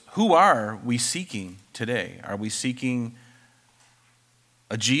who are we seeking today? Are we seeking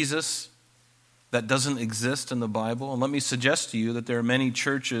a Jesus that doesn't exist in the Bible? And let me suggest to you that there are many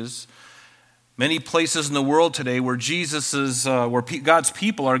churches, many places in the world today where God's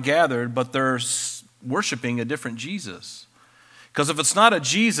people are gathered, but they're worshiping a different Jesus. Because if it's not a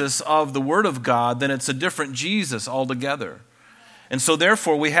Jesus of the Word of God, then it's a different Jesus altogether. And so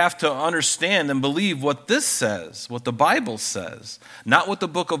therefore we have to understand and believe what this says, what the Bible says, not what the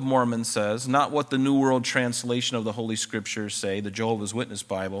Book of Mormon says, not what the New World Translation of the Holy Scriptures say, the Jehovah's Witness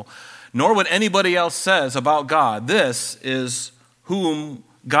Bible, nor what anybody else says about God. This is whom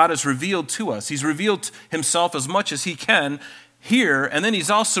God has revealed to us. He's revealed himself as much as he can here, and then he's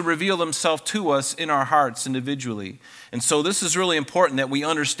also revealed himself to us in our hearts individually. And so this is really important that we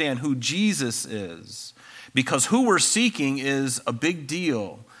understand who Jesus is, because who we're seeking is a big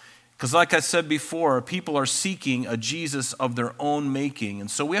deal. Because like I said before, people are seeking a Jesus of their own making.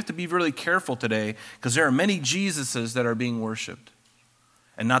 And so we have to be really careful today, because there are many Jesuses that are being worshiped,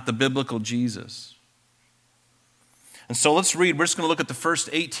 and not the biblical Jesus. And so let's read. We're just going to look at the first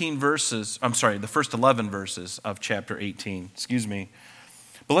 11 verses of chapter 18.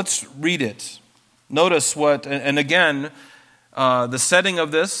 But let's read it. Notice what, and again, the setting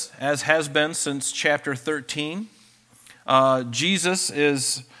of this, as has been since chapter 13, Jesus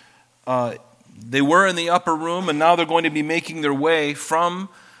is, they were in the upper room, and now they're going to be making their way from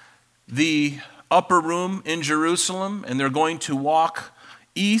the upper room in Jerusalem, and they're going to walk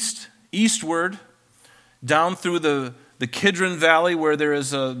eastward, down through the Kidron Valley, where there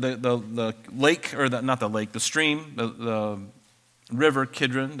is the lake, or not the lake, the stream, the river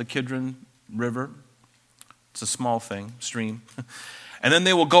Kidron, the Kidron River. It's a small thing, stream. And then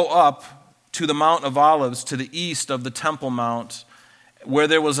they will go up to the Mount of Olives, to the east of the Temple Mount, where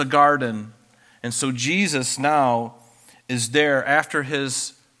there was a garden. And so Jesus now is there after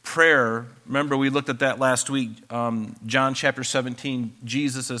his prayer. Remember, we looked at that last week, John chapter 17,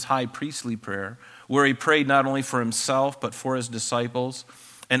 Jesus' high priestly prayer, where he prayed not only for himself, but for his disciples,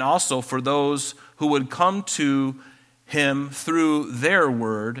 and also for those who would come to him through their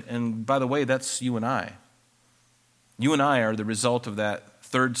word. And by the way, that's you and I. You and I are the result of that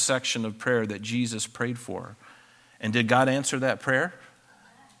third section of prayer that Jesus prayed for. And did God answer that prayer?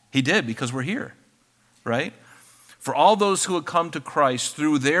 He did, because we're here, right? For all those who had come to Christ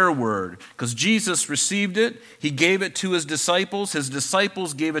through their word, because Jesus received it, he gave it to his disciples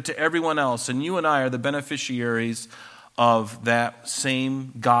gave it to everyone else, and you and I are the beneficiaries of that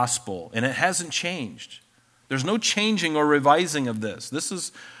same gospel, and it hasn't changed. There's no changing or revising of this. This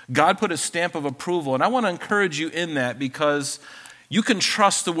is, God put a stamp of approval, and I want to encourage you in that, because you can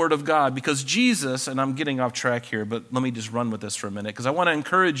trust the word of God, because Jesus, and I'm getting off track here, but let me just run with this for a minute, because I want to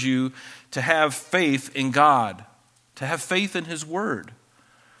encourage you to have faith in God, to have faith in his word.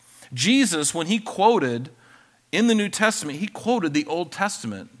 Jesus, when he quoted in the New Testament, he quoted the Old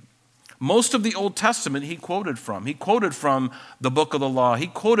Testament. Most of the Old Testament he quoted from. He quoted from the book of the law. He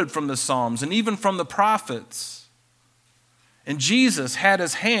quoted from the Psalms and even from the prophets. And Jesus had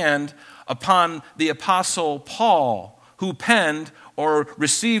his hand upon the Apostle Paul, who penned or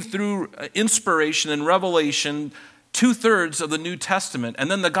received through inspiration and revelation 2/3 of the New Testament, and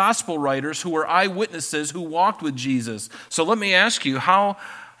then the gospel writers who were eyewitnesses who walked with Jesus. So let me ask you, how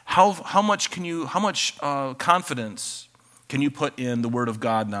much confidence can you put in the Word of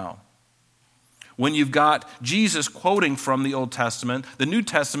God now? When you've got Jesus quoting from the Old Testament, the New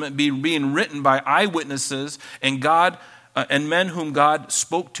Testament being written by eyewitnesses, and God and men whom God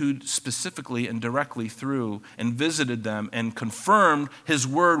spoke to specifically and directly through, and visited them and confirmed his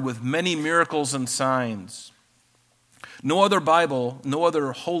word with many miracles and signs. No other Bible, no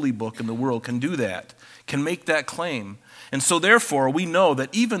other holy book in the world can do that, can make that claim. And so therefore, we know that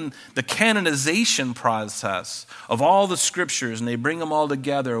even the canonization process of all the scriptures, and they bring them all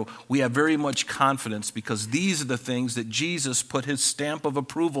together, we have very much confidence, because these are the things that Jesus put his stamp of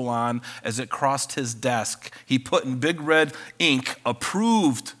approval on as it crossed his desk. He put in big red ink,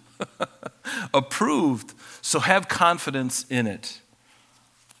 approved. Approved. So have confidence in it.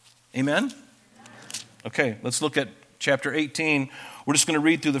 Amen? Okay, let's look at chapter 18. We're just going to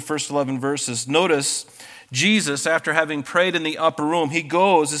read through the first 11 verses. Notice Jesus, after having prayed in the upper room, he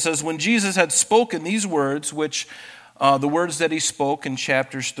goes, it says, when Jesus had spoken these words, which the words that he spoke in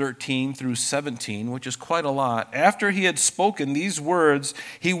chapters 13 through 17, which is quite a lot. After he had spoken these words,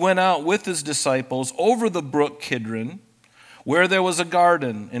 he went out with his disciples over the brook Kidron, where there was a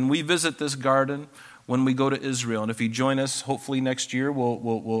garden. And we visit this garden when we go to Israel. And if you join us, hopefully next year,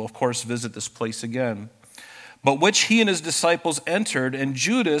 we'll of course visit this place again. But which he and his disciples entered, and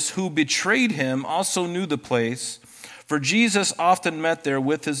Judas, who betrayed him, also knew the place, for Jesus often met there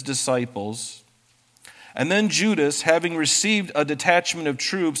with his disciples. And then Judas, having received a detachment of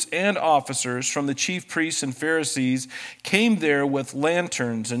troops and officers from the chief priests and Pharisees, came there with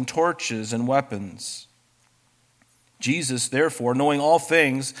lanterns and torches and weapons. Jesus, therefore, knowing all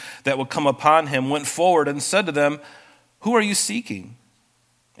things that would come upon him, went forward and said to them, "Who are you seeking?"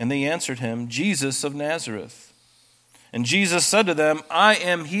 And they answered him, "Jesus of Nazareth." And Jesus said to them, "I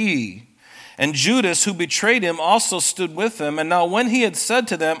am he." And Judas, who betrayed him, also stood with them. And now when he had said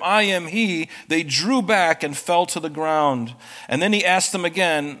to them, "I am he," they drew back and fell to the ground. And then he asked them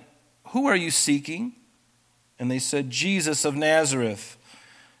again, "Who are you seeking?" And they said, "Jesus of Nazareth."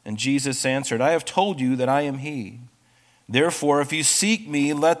 And Jesus answered, "I have told you that I am he. Therefore, if you seek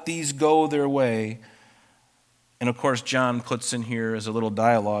me, let these go their way." And of course, John puts in here as a little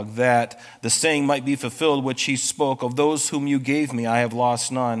dialogue that the saying might be fulfilled which he spoke, "Of those whom you gave me, I have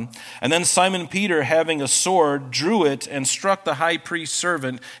lost none." And then Simon Peter, having a sword, drew it and struck the high priest's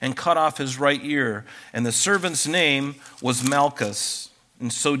servant and cut off his right ear. And the servant's name was Malchus.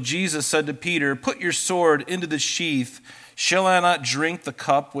 And so Jesus said to Peter, "Put your sword into the sheath. Shall I not drink the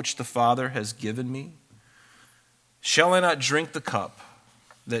cup which the Father has given me? Shall I not drink the cup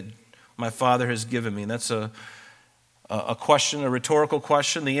that my Father has given me?" And that's a question, a rhetorical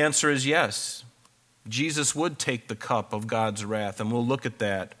question. The answer is yes. Jesus would take the cup of God's wrath, and we'll look at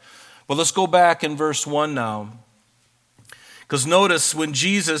that. But let's go back in verse 1 now. Because notice when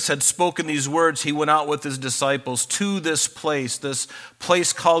Jesus had spoken these words, he went out with his disciples to this place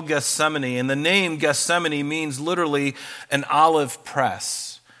called Gethsemane. And the name Gethsemane means literally an olive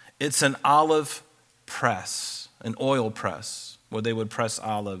press. It's an olive press, an oil press, where they would press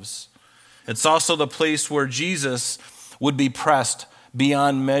olives. It's also the place where Jesus would be pressed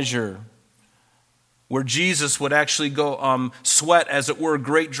beyond measure, where Jesus would actually go sweat, as it were,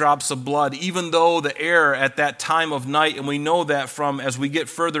 great drops of blood, even though the air at that time of night, and we know that from as we get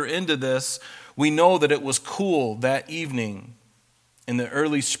further into this, we know that it was cool that evening in the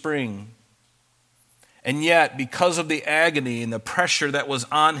early spring. And yet, because of the agony and the pressure that was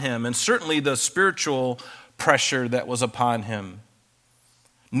on him, and certainly the spiritual pressure that was upon him,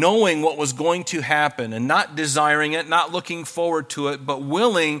 knowing what was going to happen and not desiring it, not looking forward to it, but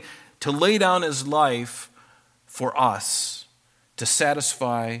willing to lay down his life for us, to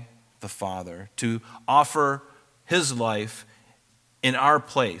satisfy the Father, to offer his life in our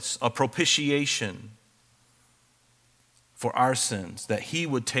place, a propitiation for our sins, that he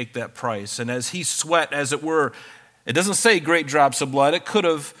would take that price. And as he sweat, as it were, it doesn't say great drops of blood, it could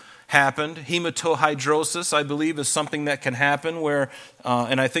have happened. Hematohydrosis, I believe, is something that can happen where,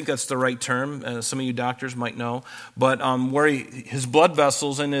 and I think that's the right term, some of you doctors might know, but where his blood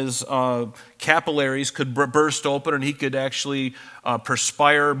vessels and his capillaries could burst open and he could actually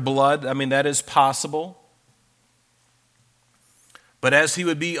perspire blood. I mean, that is possible. But as he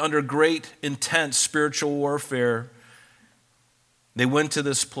would be under great, intense spiritual warfare, they went to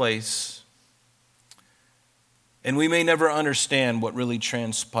this place. And we may never understand what really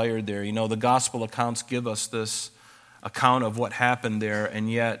transpired there. You know, the gospel accounts give us this account of what happened there, and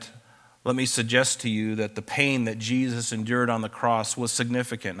yet, let me suggest to you that the pain that Jesus endured on the cross was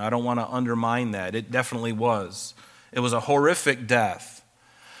significant. I don't want to undermine that. It definitely was. It was a horrific death.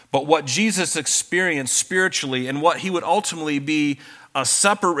 But what Jesus experienced spiritually and what he would ultimately be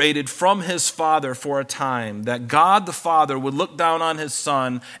separated from his Father for a time, that God the Father would look down on his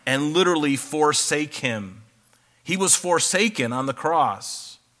Son and literally forsake him. He was forsaken on the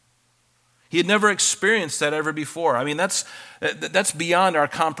cross. He had never experienced that ever before. I mean, that's beyond our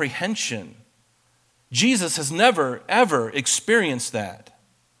comprehension. Jesus has never, ever experienced that.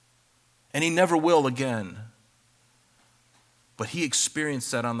 And he never will again. But he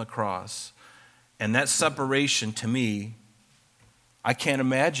experienced that on the cross. And that separation, to me, I can't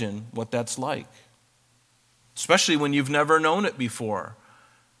imagine what that's like. Especially when you've never known it before.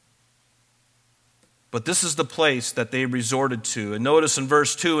 But this is the place that they resorted to. And notice in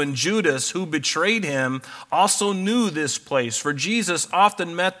verse 2, and Judas, who betrayed him, also knew this place, for Jesus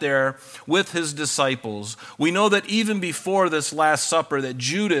often met there with his disciples. We know that even before this Last Supper, that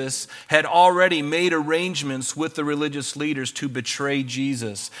Judas had already made arrangements with the religious leaders to betray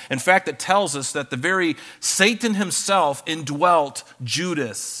Jesus. In fact, it tells us that the very Satan himself indwelt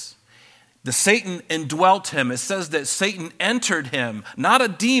Judas. The Satan indwelt him. It says that Satan entered him. Not a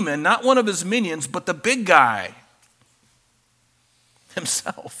demon, not one of his minions, but the big guy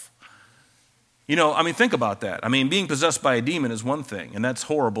himself. You know, I mean, think about that. I mean, being possessed by a demon is one thing, and that's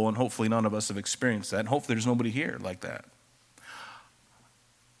horrible, and hopefully none of us have experienced that, and hopefully there's nobody here like that.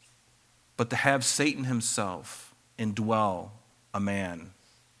 But to have Satan himself indwell a man.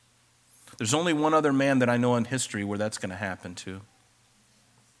 There's only one other man that I know in history where that's going to happen to.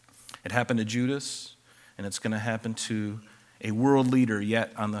 It happened to Judas, and it's going to happen to a world leader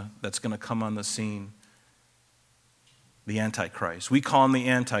that's going to come on the scene. The Antichrist. We call him the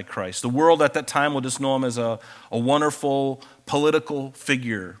Antichrist. The world at that time will just know him as a wonderful political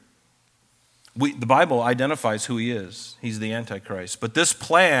figure. The Bible identifies who he is. He's the Antichrist. But this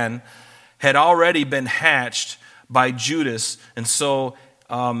plan had already been hatched by Judas, and so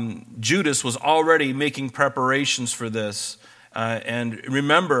Judas was already making preparations for this. And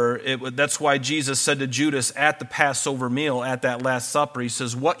remember, that's why Jesus said to Judas at the Passover meal, at that Last Supper, he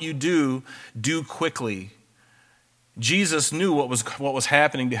says, what you do quickly. Jesus knew what was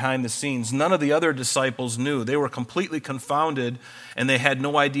happening behind the scenes. None of the other disciples knew. They were completely confounded, and they had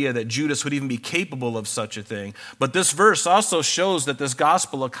no idea that Judas would even be capable of such a thing. But this verse also shows that this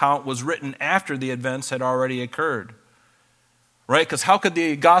gospel account was written after the events had already occurred. Right? Because how could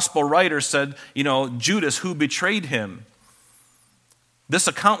the gospel writer said, Judas, who betrayed him? This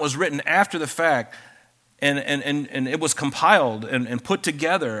account was written after the fact, and it was compiled and put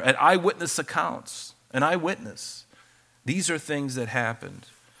together at eyewitness accounts. An eyewitness. These are things that happened.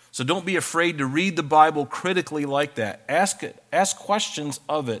 So don't be afraid to read the Bible critically like that. Ask questions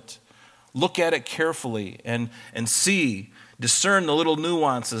of it. Look at it carefully and discern the little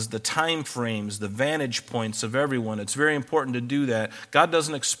nuances, the time frames, the vantage points of everyone. It's very important to do that. God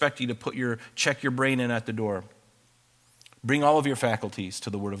doesn't expect you to check your brain in at the door. Bring all of your faculties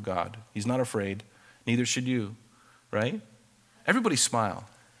to the Word of God. He's not afraid. Neither should you, right? Everybody smile.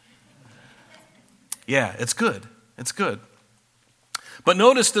 Yeah, it's good. It's good. But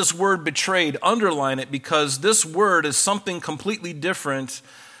notice this word betrayed, underline it, because this word is something completely different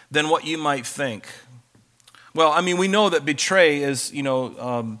than what you might think. Well, we know that betray is,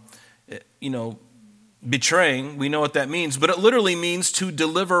 betraying, we know what that means, but it literally means to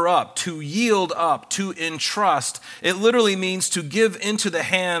deliver up, to yield up, to entrust. It literally means to give into the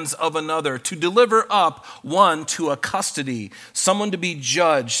hands of another, to deliver up one to a custody, someone to be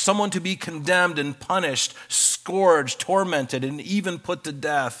judged, someone to be condemned and punished, scourged, tormented, and even put to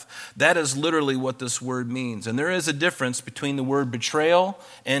death. That is literally what this word means. And there is a difference between the word betrayal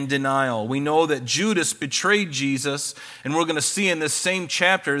and denial. We know that Judas betrayed Jesus, and we're going to see in this same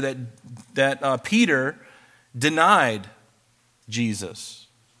chapter that Peter denied Jesus.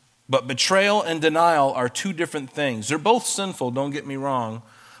 But betrayal and denial are two different things. They're both sinful, don't get me wrong.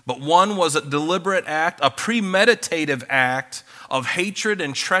 But one was a deliberate act, a premeditative act of hatred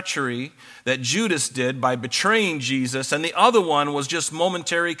and treachery that Judas did by betraying Jesus. And the other one was just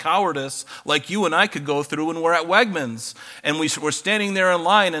momentary cowardice like you and I could go through when we're at Wegmans. And we're standing there in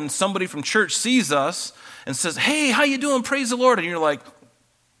line and somebody from church sees us and says, "Hey, how you doing? Praise the Lord." And you're like,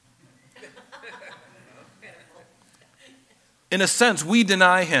 in a sense, we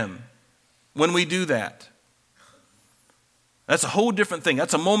deny him when we do that. That's a whole different thing.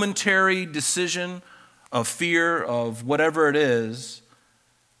 That's a momentary decision of fear, of whatever it is.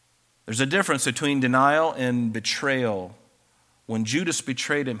 There's a difference between denial and betrayal. When Judas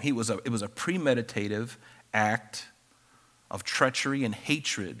betrayed him, it was a premeditative act of treachery and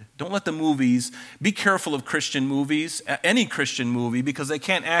hatred. Don't let the movies, be careful of Christian movies, any Christian movie, because they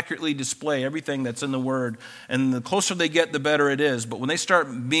can't accurately display everything that's in the Word. And the closer they get, the better it is. But when they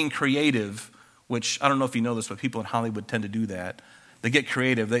start being creative, which I don't know if you know this, but people in Hollywood tend to do that. They get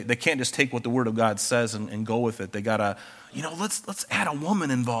creative. They can't just take what the Word of God says and go with it. They gotta, let's add a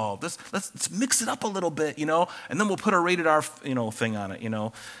woman involved. Let's mix it up a little bit, and then we'll put a rated R, thing on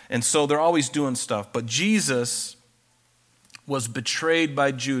it, And so they're always doing stuff. But Jesus was betrayed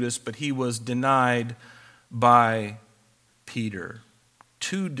by Judas, but he was denied by Peter.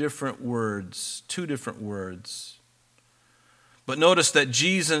 Two different words. But notice that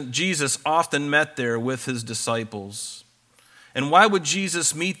Jesus often met there with his disciples. And why would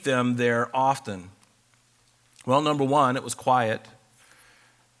Jesus meet them there often? Well, number one, it was quiet.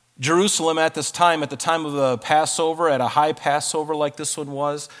 Jerusalem at this time, at the time of the Passover, at a high Passover like this one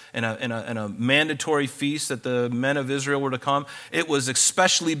was, and a mandatory feast that the men of Israel were to come, it was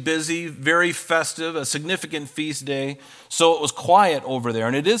especially busy, very festive, a significant feast day. So it was quiet over there.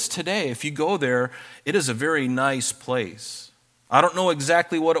 And it is today. If you go there, it is a very nice place. I don't know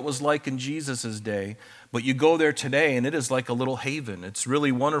exactly what it was like in Jesus' day, but you go there today and it is like a little haven. It's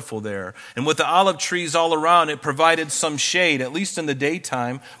really wonderful there. And with the olive trees all around, it provided some shade, at least in the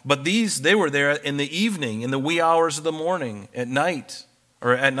daytime. But they were there in the evening, in the wee hours of the morning, at night,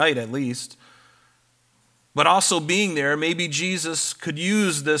 or at night at least. But also being there, maybe Jesus could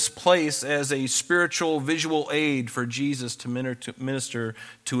use this place as a spiritual visual aid for Jesus to minister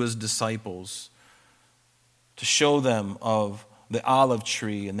to his disciples, to show them of the olive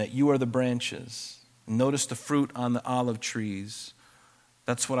tree and that you are the branches. Notice the fruit on the olive trees.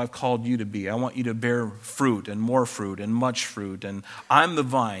 That's what I've called you to be. I want you to bear fruit and more fruit and much fruit. And I'm the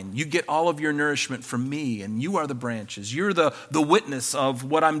vine. You get all of your nourishment from me, and you are the branches. You're the witness of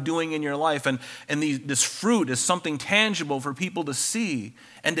what I'm doing in your life. And this fruit is something tangible for people to see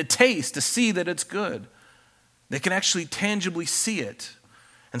and to taste, to see that it's good. They can actually tangibly see it.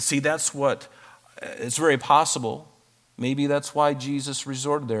 And see, that's what, it's very possible. Maybe that's why Jesus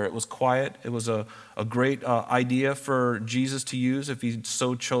resorted there. It was quiet. It was a great idea for Jesus to use if he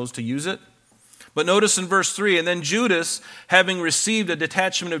so chose to use it. But notice in verse 3, and then Judas, having received a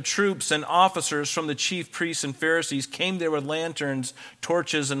detachment of troops and officers from the chief priests and Pharisees, came there with lanterns,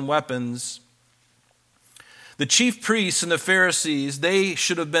 torches, and weapons. The chief priests and the Pharisees, they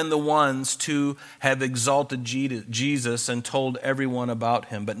should have been the ones to have exalted Jesus and told everyone about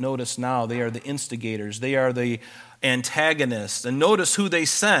him. But notice now, they are the instigators. They are the antagonists. And notice who they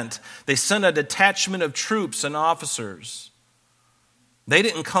sent. They sent a detachment of troops and officers. They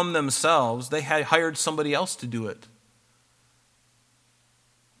didn't come themselves. They had hired somebody else to do it.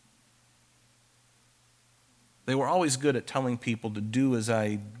 They were always good at telling people to do as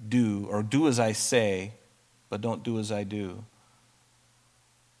I do or do as I say, but don't do as I do.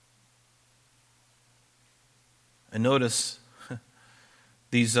 And notice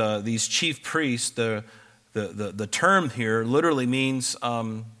these chief priests, the term here literally means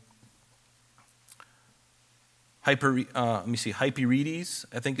hyperedes,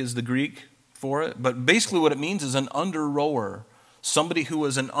 I think is the Greek for it. But basically what it means is an under-rower. Somebody who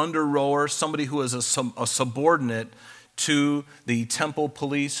was an under-rower, somebody who was a subordinate to the temple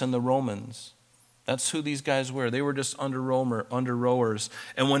police and the Romans. That's who these guys were. They were just under-rowers.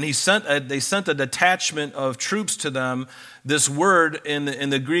 And when they sent a detachment of troops to them, this word in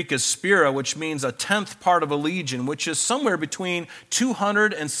the Greek is spira, which means a tenth part of a legion, which is somewhere between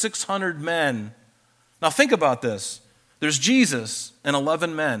 200 and 600 men. Now think about this. There's Jesus and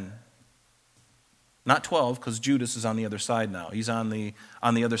 11 men. Not 12, because Judas is on the other side now. He's on the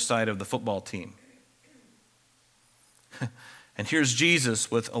other side of the football team. And here's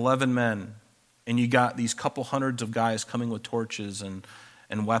Jesus with 11 men. And you got these couple hundreds of guys coming with torches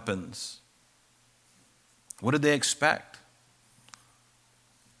and weapons. What did they expect?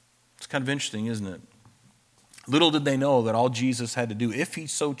 It's kind of interesting, isn't it? Little did they know that all Jesus had to do, if he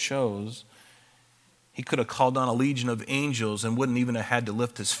so chose, he could have called on a legion of angels and wouldn't even have had to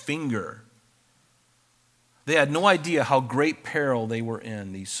lift his finger. They had no idea how great peril they were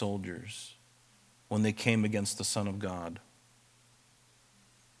in, these soldiers, when they came against the Son of God.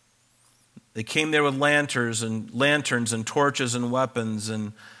 They came there with lanterns and torches and weapons,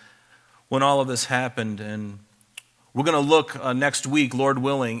 and when all of this happened, and we're going to look next week, Lord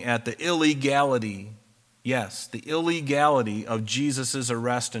willing, at the illegality, yes, the illegality of Jesus'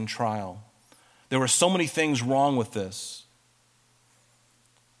 arrest and trial. There were so many things wrong with this.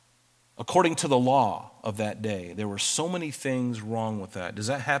 According to the law of that day, there were so many things wrong with that. Does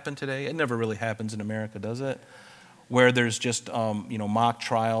that happen today? It never really happens in America, does it? Where there's just mock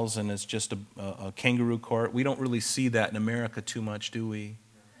trials and it's just a kangaroo court. We don't really see that in America too much, do we?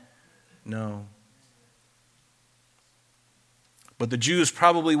 No. But the Jews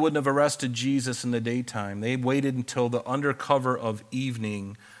probably wouldn't have arrested Jesus in the daytime. They waited until the undercover of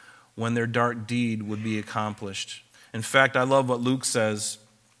evening when their dark deed would be accomplished. In fact, I love what Luke says.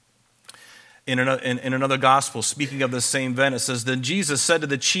 In another gospel, speaking of the same event, it says, Then Jesus said to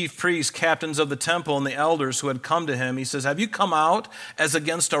the chief priests, captains of the temple, and the elders who had come to him, he says, Have you come out as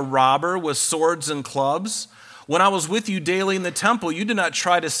against a robber with swords and clubs? When I was with you daily in the temple, you did not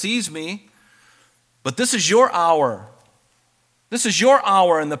try to seize me. But this is your hour. This is your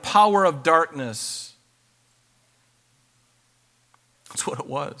hour in the power of darkness. That's what it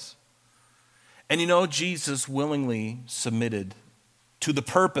was. And Jesus willingly submitted to the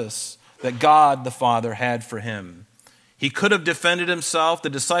purpose that God the Father had for him. He could have defended himself. The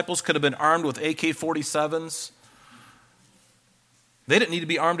disciples could have been armed with AK-47s. They didn't need to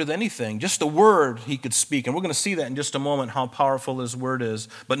be armed with anything. Just a word he could speak. And we're going to see that in just a moment, how powerful his word is.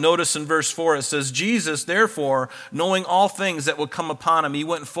 But notice in verse 4, it says, Jesus, therefore, knowing all things that would come upon him, he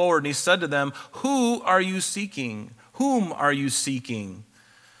went forward and he said to them, Who are you seeking? Whom are you seeking?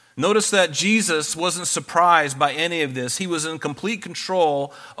 Notice that Jesus wasn't surprised by any of this. He was in complete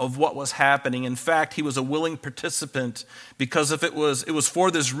control of what was happening. In fact, he was a willing participant because if it was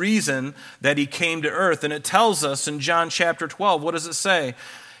for this reason that he came to earth. And it tells us in John chapter 12, what does it say?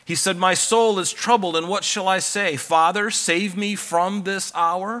 He said, My soul is troubled, and what shall I say? Father, save me from this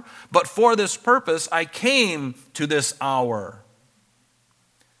hour. But for this purpose I came to this hour.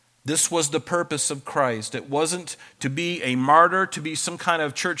 This was the purpose of Christ. It wasn't to be a martyr, to be some kind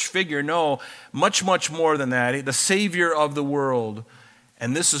of church figure. No, much, much more than that. The Savior of the world.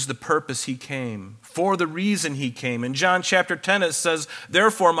 And this is the purpose he came, for the reason he came. In John chapter 10 it says,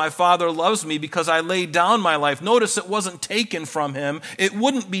 "Therefore my Father loves me because I laid down my life." Notice it wasn't taken from him. It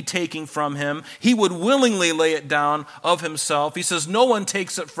wouldn't be taken from him. He would willingly lay it down of himself. He says, "No one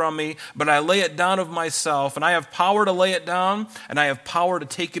takes it from me, but I lay it down of myself. And I have power to lay it down, and I have power to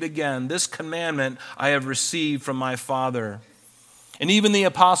take it again. This commandment I have received from my Father." And even the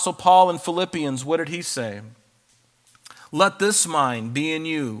Apostle Paul in Philippians, what did he say? "Let this mind be in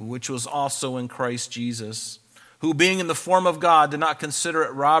you, which was also in Christ Jesus, who being in the form of God did not consider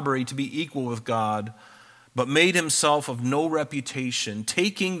it robbery to be equal with God, but made himself of no reputation,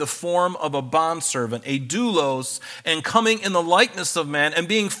 taking the form of a bondservant, a doulos, and coming in the likeness of man, and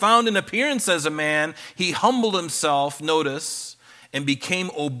being found in appearance as a man, he humbled himself," notice, "and became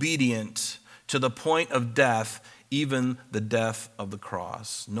obedient to the point of death, even the death of the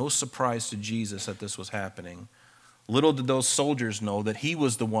cross." No surprise to Jesus that this was happening. Little did those soldiers know that he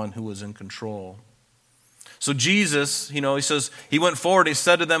was the one who was in control. So Jesus, he says, he went forward, he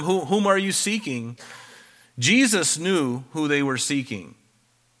said to them, "Whom are you seeking?" Jesus knew who they were seeking.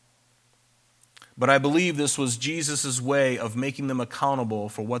 But I believe this was Jesus' way of making them accountable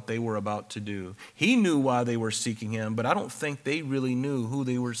for what they were about to do. He knew why they were seeking him, but I don't think they really knew who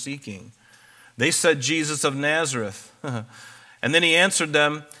they were seeking. They said, "Jesus of Nazareth." And then he answered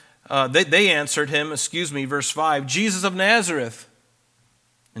them. They answered him, verse 5, "Jesus of Nazareth."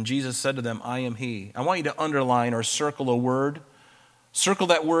 And Jesus said to them, "I am he." I want you to underline or circle a word. Circle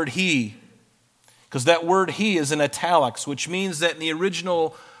that word "he," because that word "he" is in italics, which means that in the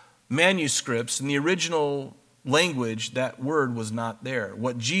original manuscripts, in the original language, that word was not there.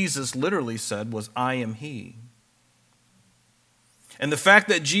 What Jesus literally said was, "I am he." And the fact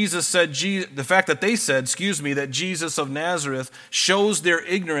that they said, that Jesus of Nazareth shows their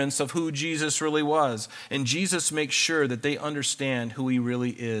ignorance of who Jesus really was. And Jesus makes sure that they understand who he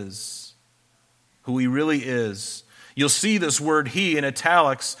really is. Who he really is. You'll see this word "he" in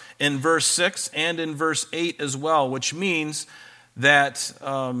italics in verse 6 and in verse 8 as well, which means that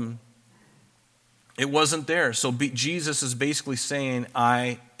it wasn't there. So Jesus is basically saying,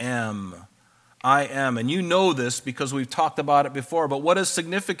 "I am. I am." And you know this because we've talked about it before, but what is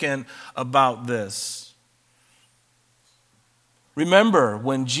significant about this? Remember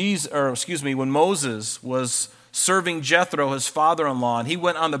when Moses was serving Jethro, his father-in-law, and he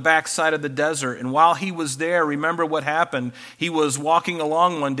went on the backside of the desert, and while he was there, remember what happened? He was walking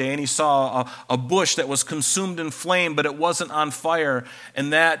along one day and he saw a bush that was consumed in flame, but it wasn't on fire,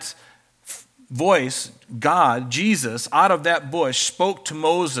 and that voice, God, Jesus, out of that bush spoke to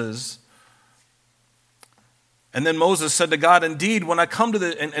Moses. And then Moses said to God, "Indeed, when I come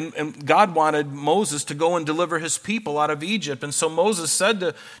to and God wanted Moses to go and deliver his people out of Egypt. And so Moses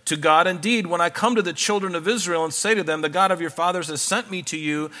said to God, "Indeed, when I come to the children of Israel and say to them, the God of your fathers has sent me to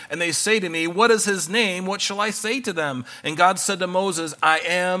you, and they say to me, what is his name? What shall I say to them?" And God said to Moses, "I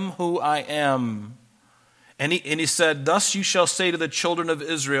am who I am." And he said, "Thus you shall say to the children of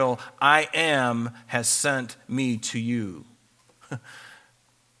Israel, I am has sent me to you."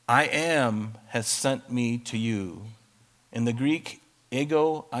 I am has sent me to you. In the Greek,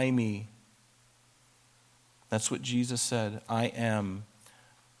 ego eimi. That's what Jesus said, "I am."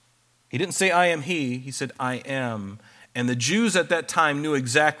 He didn't say "I am he," he said "I am." And the Jews at that time knew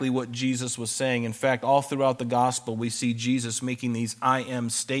exactly what Jesus was saying. In fact, all throughout the gospel, we see Jesus making these "I am"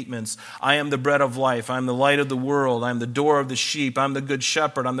 statements. "I am the bread of life. I am the light of the world. I am the door of the sheep. I am the good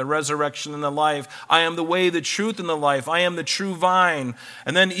shepherd. I am the resurrection and the life. I am the way, the truth, and the life. I am the true vine."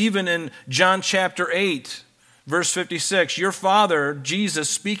 And then even in John chapter 8, verse 56, your father, Jesus,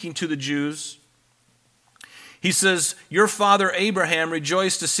 speaking to the Jews, he says, "Your father Abraham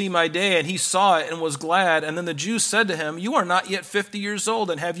rejoiced to see my day, and he saw it and was glad." And then the Jews said to him, "You are not yet 50 years old,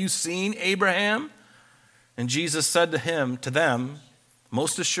 and have you seen Abraham?" And Jesus said to them,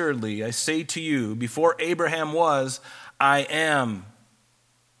 "Most assuredly, I say to you, before Abraham was, I am."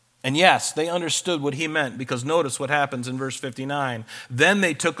 And yes, they understood what he meant, because notice what happens in verse 59. Then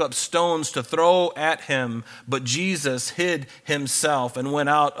they took up stones to throw at him, but Jesus hid himself and went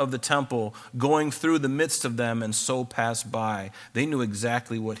out of the temple, going through the midst of them, and so passed by. They knew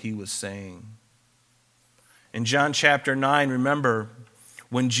exactly what he was saying. In John chapter 9, remember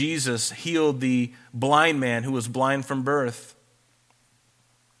when Jesus healed the blind man who was blind from birth.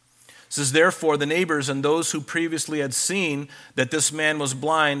 It says, "Therefore the neighbors and those who previously had seen that this man was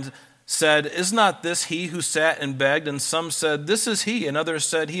blind said, 'Is not this he who sat and begged?' And some said, 'This is he.' And others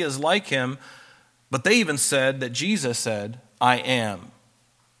said, 'He is like him.' But they even said that Jesus said, 'I am.'"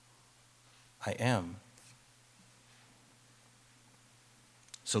 I am.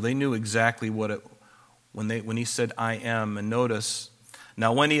 So they knew exactly when he said, I am. And notice,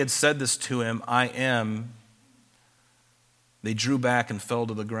 now when he had said this to him, I am, they drew back and fell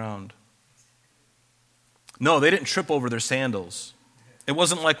to the ground. No, they didn't trip over their sandals. It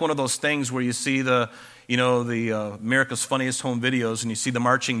wasn't like one of those things where you see the America's Funniest Home Videos and you see the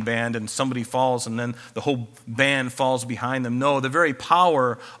marching band and somebody falls and then the whole band falls behind them. No, the very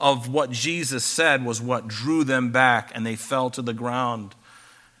power of what Jesus said was what drew them back and they fell to the ground.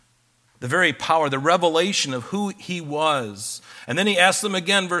 The very power, the revelation of who he was. And then he asked them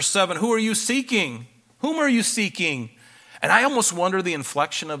again, verse 7, who are you seeking? Whom are you seeking? And I almost wonder the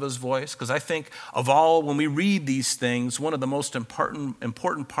inflection of his voice, because I think of all, when we read these things, one of the most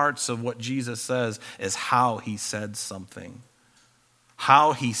important parts of what Jesus says is how he said something.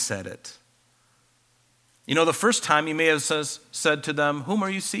 How he said it. You know, the first time he may have said to them, whom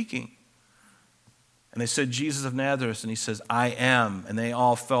are you seeking? And they said, Jesus of Nazareth. And he says, I am. And they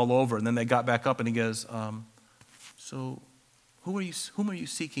all fell over. And then they got back up and he goes, so whom are you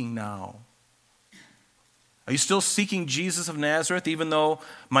seeking now? Are you still seeking Jesus of Nazareth, even though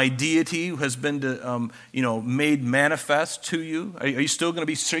my deity has been made manifest to you? Are you still going to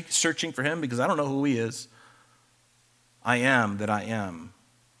be searching for him? Because I don't know who he is. I am that I am.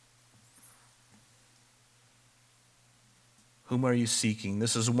 Whom are you seeking?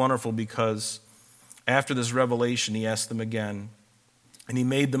 This is wonderful because after this revelation, he asked them again, and he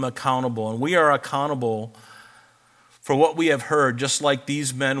made them accountable. And we are accountable for what we have heard, just like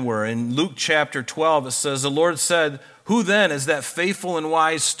these men were. In Luke chapter 12, it says, the Lord said, who then is that faithful and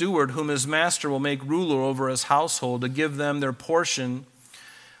wise steward whom his master will make ruler over his household to give them their portion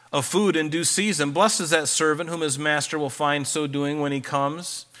of food in due season? Blessed is that servant whom his master will find so doing when he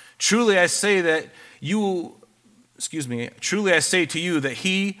comes. Truly I say to you that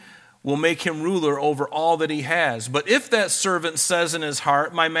he will make him ruler over all that he has. But if that servant says in his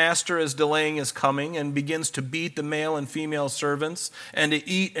heart, my master is delaying his coming, and begins to beat the male and female servants, and to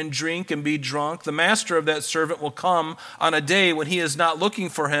eat and drink and be drunk, the master of that servant will come on a day when he is not looking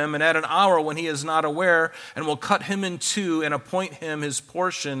for him, and at an hour when he is not aware, and will cut him in two and appoint him his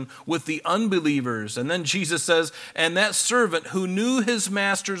portion with the unbelievers. And then Jesus says, and that servant who knew his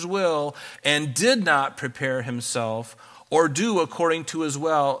master's will and did not prepare himself or do according to his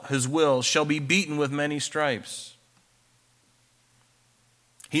will, shall be beaten with many stripes.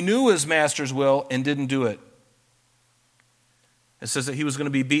 He knew his master's will and didn't do it. It says that he was going to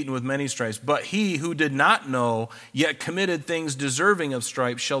be beaten with many stripes. But he who did not know, yet committed things deserving of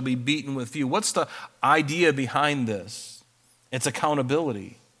stripes, shall be beaten with few. What's the idea behind this? It's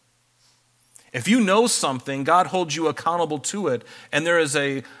accountability. If you know something, God holds you accountable to it, and there is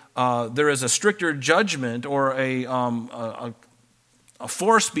a stricter judgment or a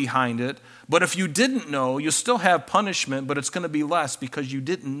force behind it. But if you didn't know, you still have punishment, but it's going to be less because you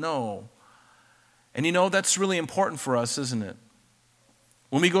didn't know. And you know, that's really important for us, isn't it?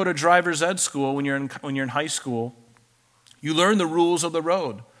 When we go to driver's ed school, when you're in high school, you learn the rules of the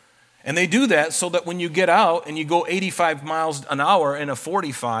road. And they do that so that when you get out and you go 85 miles an hour in a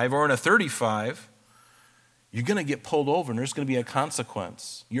 45 or in a 35, you're going to get pulled over and there's going to be a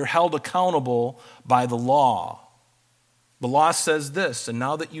consequence. You're held accountable by the law. The law says this, and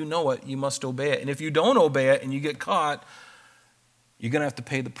now that you know it, you must obey it. And if you don't obey it and you get caught, you're going to have to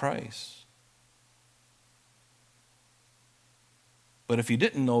pay the price. But if you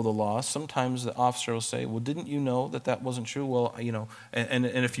didn't know the law, sometimes the officer will say, well, didn't you know that wasn't true? Well, and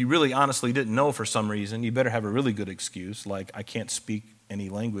if you really honestly didn't know for some reason, you better have a really good excuse, like I can't speak any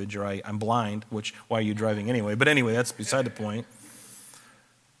language or I'm blind, why are you driving anyway? But anyway, that's beside the point.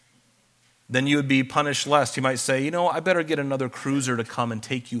 Then you would be punished less. You might say, I better get another cruiser to come and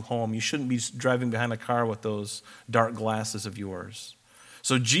take you home. You shouldn't be driving behind a car with those dark glasses of yours.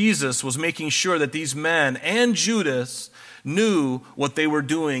 So Jesus was making sure that these men and Judas knew what they were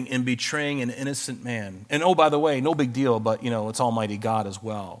doing in betraying an innocent man. And oh, by the way, no big deal, but it's Almighty God as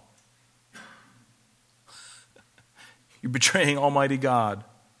well. You're betraying Almighty God.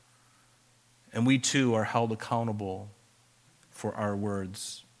 And we too are held accountable for our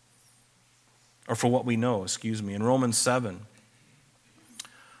words. Or for what we know, In Romans 7,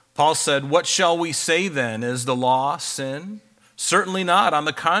 Paul said, what shall we say then? Is the law sin? Certainly not. On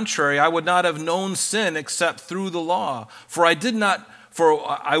the contrary, I would not have known sin except through the law. For I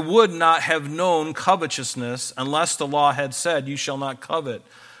would not have known covetousness unless the law had said, you shall not covet.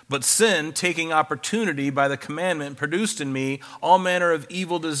 But sin, taking opportunity by the commandment, produced in me all manner of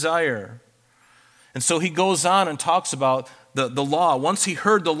evil desire. And so he goes on and talks about the law. Once he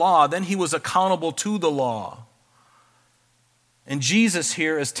heard the law, then he was accountable to the law. And Jesus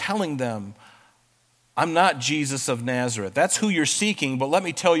here is telling them I'm not Jesus of Nazareth. That's who you're seeking, but let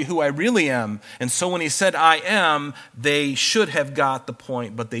me tell you who I really am. And so when he said, I am, they should have got the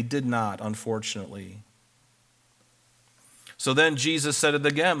point, but they did not, unfortunately. So then Jesus said to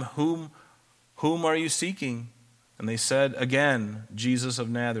them, whom are you seeking? And they said again, Jesus of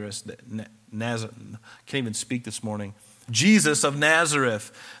Nazareth. Nazareth. Can't even speak this morning. Jesus of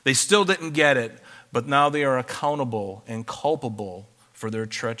Nazareth. They still didn't get it, but now they are accountable and culpable for their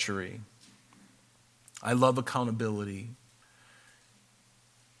treachery. I love accountability.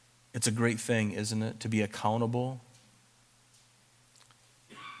 It's a great thing, isn't it, to be accountable?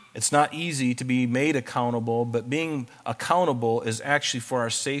 It's not easy to be made accountable, but being accountable is actually for our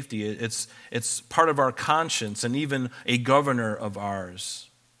safety. It's part of our conscience and even a governor of ours.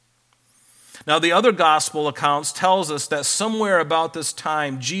 Now, the other gospel accounts tells us that somewhere about this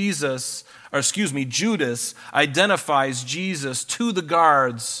time, Judas identifies Jesus to the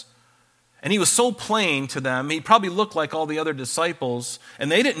guards. And he was so plain to them, he probably looked like all the other disciples,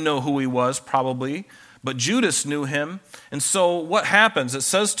 and they didn't know who he was probably, but Judas knew him. And so what happens? It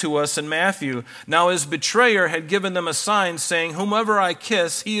says to us in Matthew, now his betrayer had given them a sign saying, whomever I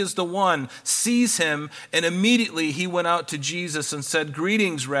kiss, he is the one. Seize him. And immediately he went out to Jesus and said,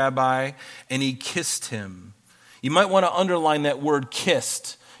 greetings, Rabbi, and he kissed him. You might want to underline that word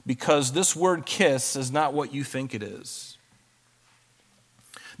kissed, because this word kiss is not what you think it is.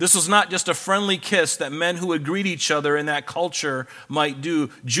 This was not just a friendly kiss that men who would greet each other in that culture might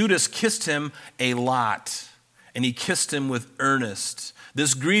do. Judas kissed him a lot, and he kissed him with earnest.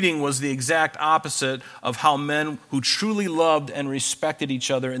 This greeting was the exact opposite of how men who truly loved and respected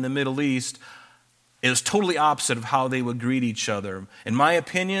each other in the Middle East, it was totally opposite of how they would greet each other. In my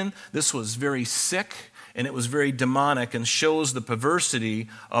opinion, this was very sick, and it was very demonic and shows the perversity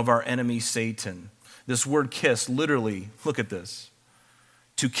of our enemy Satan. This word kiss, literally, look at this.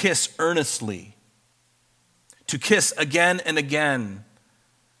 To kiss earnestly, to kiss again and again.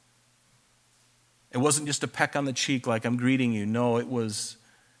 It wasn't just a peck on the cheek like I'm greeting you. No, it was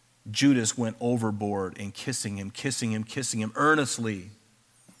Judas went overboard in kissing him earnestly.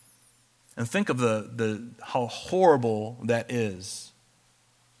 And think of how horrible that is.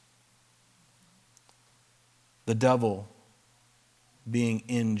 The devil being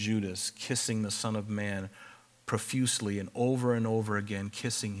in Judas, kissing the Son of Man profusely and over again,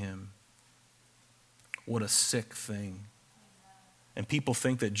 kissing him. What a sick thing. And people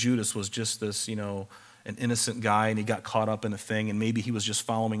think that Judas was just this, an innocent guy, and he got caught up in a thing, and maybe he was just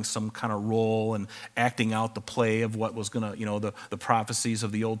following some kind of role and acting out the play of what was going to, the prophecies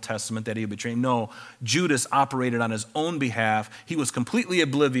of the Old Testament that he would betray. No, Judas operated on his own behalf. He was completely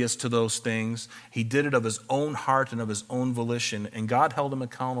oblivious to those things. He did it of his own heart and of his own volition, and God held him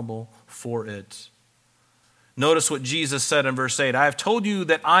accountable for it. Notice what Jesus said in verse 8. I have told you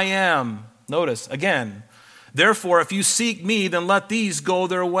that I am. Notice, again. Therefore, if you seek me, then let these go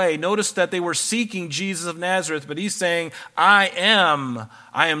their way. Notice that they were seeking Jesus of Nazareth, but he's saying, I am.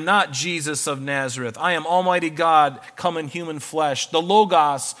 I am not Jesus of Nazareth. I am Almighty God come in human flesh, the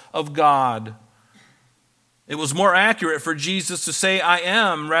Logos of God. It was more accurate for Jesus to say, I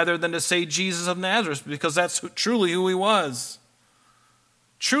am, rather than to say Jesus of Nazareth, because that's truly who he was.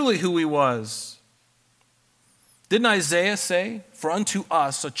 Truly who he was. Didn't Isaiah say, for unto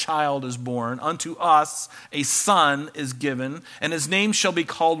us a child is born, unto us a son is given, and his name shall be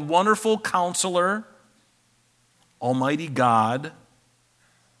called Wonderful Counselor, Almighty God.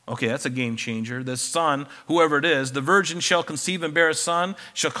 Okay, that's a game changer. This son, whoever it is, the virgin shall conceive and bear a son,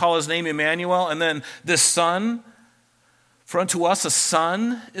 shall call his name Emmanuel, and then this son, for unto us a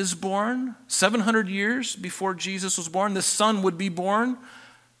son is born. 700 years before Jesus was born, this son would be born.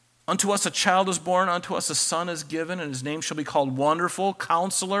 Unto us a child is born, unto us a son is given, and his name shall be called Wonderful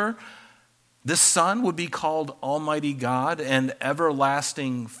Counselor. This son would be called Almighty God and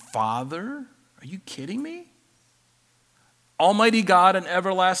Everlasting Father. Are you kidding me? Almighty God and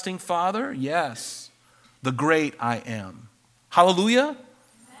Everlasting Father? Yes. The great I am. Hallelujah.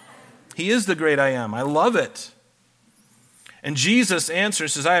 He is the great I am. I love it. And Jesus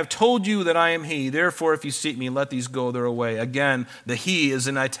answers, says, I have told you that I am he. Therefore, if you seek me, let these go their way. Again, the he is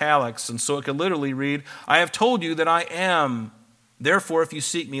in italics. And so it could literally read, I have told you that I am. Therefore, if you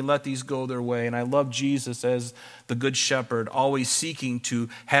seek me, let these go their way. And I love Jesus as the good shepherd, always seeking to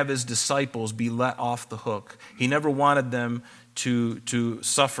have his disciples be let off the hook. He never wanted them to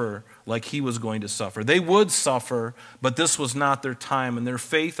suffer like he was going to suffer. They would suffer, but this was not their time. And their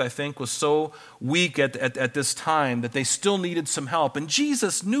faith, I think, was so weak at this time that they still needed some help. And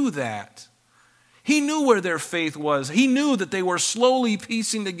Jesus knew that. He knew where their faith was. He knew that they were slowly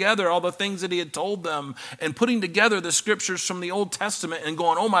piecing together all the things that he had told them and putting together the scriptures from the Old Testament and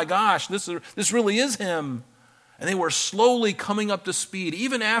going, oh my gosh, this really is him. And they were slowly coming up to speed.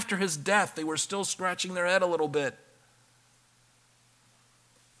 Even after his death, they were still scratching their head a little bit.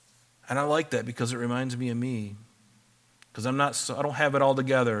 And I like that because it reminds me of me. Because I don't have it all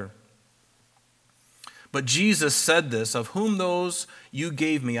together. But Jesus said this, of whom those you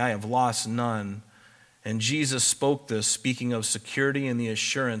gave me, I have lost none. And Jesus spoke this, speaking of security and the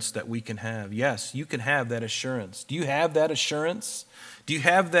assurance that we can have. Yes, you can have that assurance. Do you have that assurance? Do you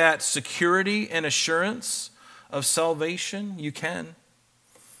have that security and assurance of salvation? You can.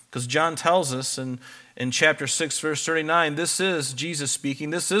 Because John tells us in chapter 6, verse 39, this is Jesus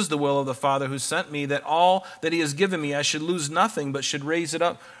speaking, this is the will of the Father who sent me, that all that he has given me I should lose nothing, but should raise it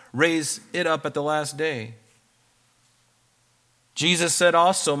up at the last day. Jesus said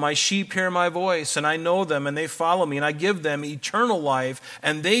also, my sheep hear my voice, and I know them, and they follow me, and I give them eternal life,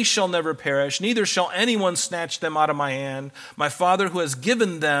 and they shall never perish, neither shall anyone snatch them out of my hand. My Father who has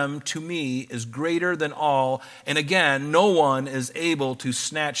given them to me is greater than all, and again, no one is able to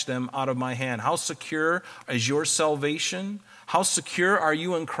snatch them out of my hand. How secure is your salvation? How secure are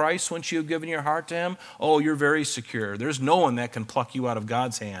you in Christ once you have given your heart to him? Oh, you're very secure. There's no one that can pluck you out of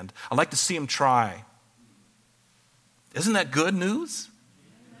God's hand. I'd like to see him try. Isn't that good news?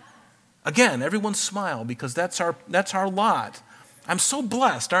 Again, everyone smile because that's our lot. I'm so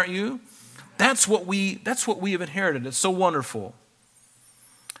blessed, aren't you? That's what we have inherited. It's so wonderful.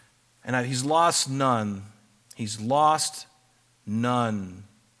 And he's lost none. He's lost none.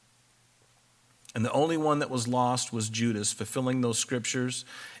 And the only one that was lost was Judas, fulfilling those scriptures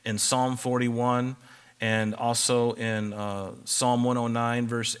in Psalm 41 and also in Psalm 109,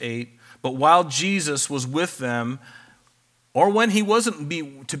 verse 8. But while Jesus was with them, or when he wasn't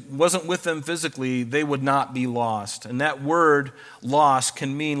with them physically, they would not be lost. And that word lost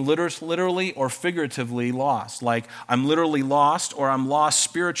can mean literally or figuratively lost. Like I'm literally lost, or I'm lost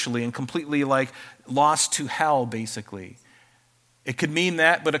spiritually and completely like lost to hell, basically. It could mean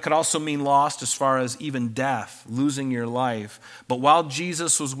that, but it could also mean lost as far as even death, losing your life. But while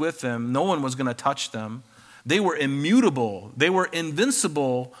Jesus was with them, no one was going to touch them. They were immutable. They were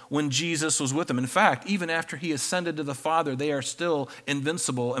invincible when Jesus was with them. In fact, even after he ascended to the Father, they are still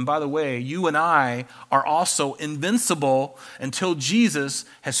invincible. And by the way, you and I are also invincible until Jesus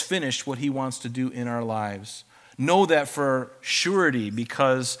has finished what he wants to do in our lives. Know that for surety,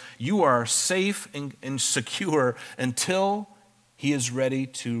 because you are safe and secure until he is ready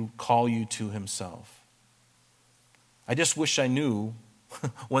to call you to himself. I just wish I knew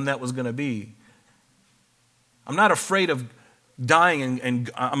when that was going to be. I'm not afraid of dying,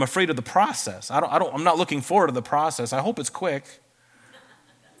 and I'm afraid of the process. I'm not looking forward to the process. I hope it's quick.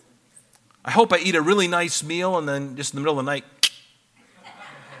 I hope I eat a really nice meal and then just in the middle of the night,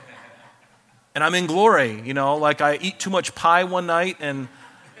 and I'm in glory. Like I eat too much pie one night and,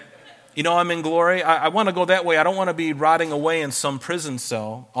 I'm in glory. I want to go that way. I don't want to be rotting away in some prison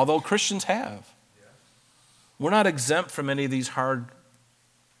cell, although Christians have. We're not exempt from any of these hard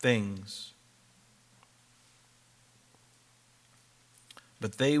things.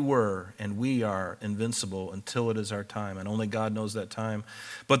 But they were, and we are, invincible until it is our time. And only God knows that time.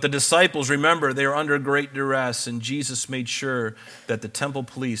 But the disciples, remember, they were under great duress. And Jesus made sure that the temple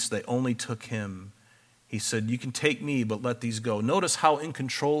police, they only took him. He said, you can take me, but let these go. Notice how in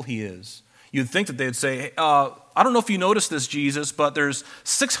control he is. You'd think that they'd say, hey, I don't know if you noticed this, Jesus, but there's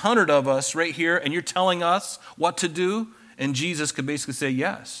 600 of us right here, and you're telling us what to do? And Jesus could basically say,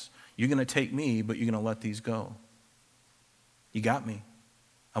 yes, you're going to take me, but you're going to let these go. You got me.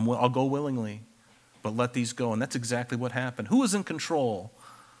 I'll go willingly, but let these go. And that's exactly what happened. Who is in control?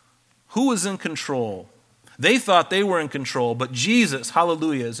 Who is in control? They thought they were in control, but Jesus,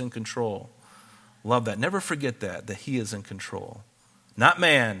 hallelujah, is in control. Love that. Never forget that he is in control. Not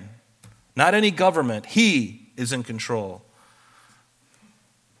man, not any government. He is in control.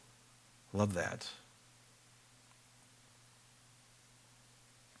 Love that.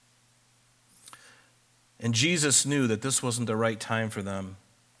 And Jesus knew that this wasn't the right time for them.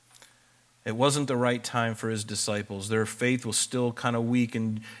 It wasn't the right time for his disciples. Their faith was still kind of weak.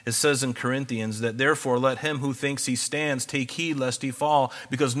 And it says in Corinthians that therefore let him who thinks he stands take heed lest he fall,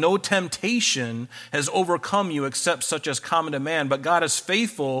 because no temptation has overcome you except such as common to man. But God is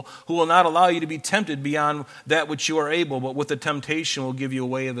faithful, who will not allow you to be tempted beyond that which you are able, but with the temptation will give you a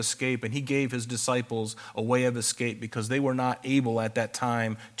way of escape. And he gave his disciples a way of escape because they were not able at that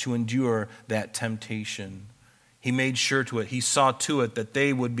time to endure that temptation. He made sure to it. He saw to it that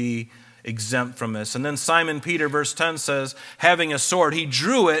they would be exempt from this. And then Simon Peter, verse 10 says, having a sword, he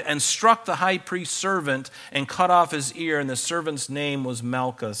drew it and struck the high priest's servant and cut off his ear, and the servant's name was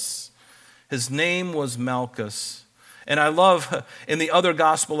Malchus. His name was Malchus. And I love, in the other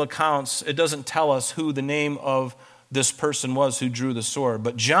gospel accounts, it doesn't tell us who the name of this person was who drew the sword.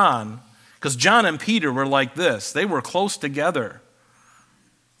 But John, because John and Peter were like this. They were close together.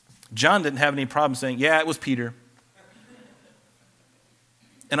 John didn't have any problem saying, yeah, it was Peter.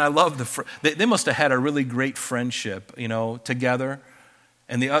 And I love they must have had a really great friendship, together.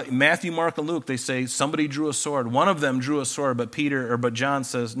 And Matthew, Mark, and Luke, they say somebody drew a sword. One of them drew a sword, but John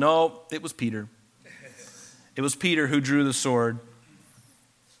says, no, it was Peter. It was Peter who drew the sword.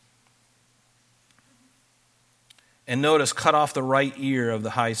 And notice, cut off the right ear of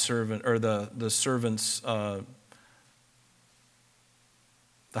the high servant, or the servant's, the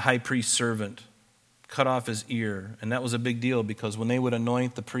high priest's servant. Cut off his ear. And that was a big deal because when they would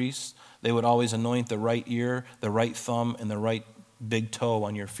anoint the priests, they would always anoint the right ear, the right thumb, and the right big toe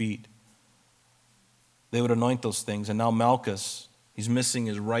on your feet. They would anoint those things. And now Malchus, he's missing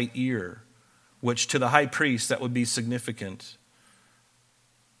his right ear, which to the high priest, that would be significant.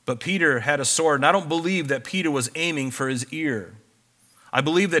 But Peter had a sword, and I don't believe that Peter was aiming for his ear. I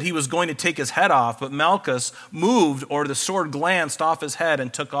believe that he was going to take his head off, but Malchus moved, or the sword glanced off his head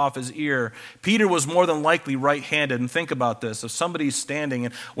and took off his ear. Peter was more than likely right-handed, and think about this. If somebody's standing,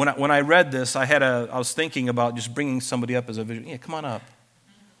 and when I read this, I was thinking about just bringing somebody up as a visual. Yeah, come on up.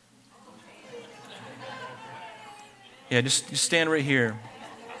 Yeah, just stand right here.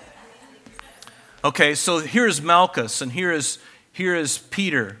 Okay, so here's Malchus, and here is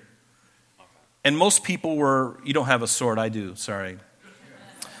Peter. And most people you don't have a sword, I do, sorry.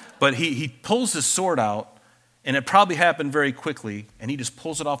 But he pulls his sword out, and it probably happened very quickly, and he just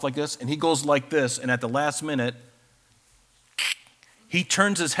pulls it off like this, and he goes like this, and at the last minute, he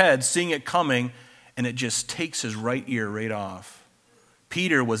turns his head, seeing it coming, and it just takes his right ear right off.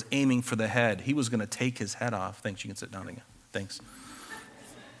 Peter was aiming for the head. He was going to take his head off. Thanks, you can sit down again. Thanks.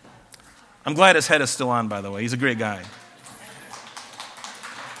 I'm glad his head is still on, by the way. He's a great guy.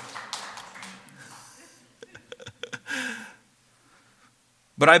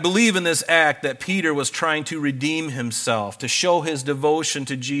 But I believe in this act that Peter was trying to redeem himself, to show his devotion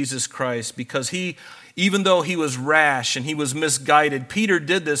to Jesus Christ, because even though he was rash and he was misguided, Peter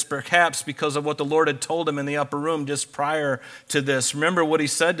did this perhaps because of what the Lord had told him in the upper room just prior to this. Remember what he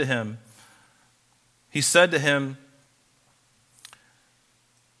said to him. He said to him,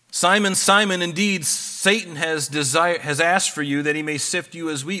 Simon, Simon, indeed, Satan has asked for you that he may sift you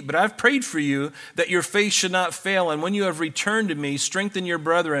as wheat, but I've prayed for you that your faith should not fail, and when you have returned to me, strengthen your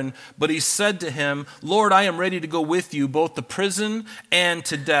brethren. But he said to him, Lord, I am ready to go with you, both to prison and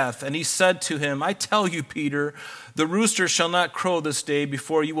to death. And he said to him, I tell you, Peter, the rooster shall not crow this day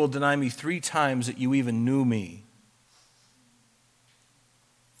before you will deny me 3 times that you even knew me.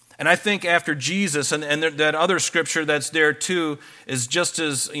 And I think after Jesus, and that other scripture that's there too, is just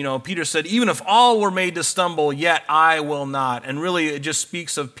as, Peter said, even if all were made to stumble, yet I will not. And really it just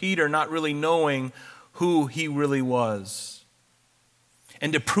speaks of Peter not really knowing who he really was.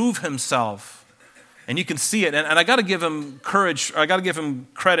 And to prove himself, and you can see it, and I got to give him courage, I got to give him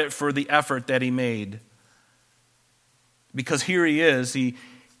credit for the effort that he made. Because here he is,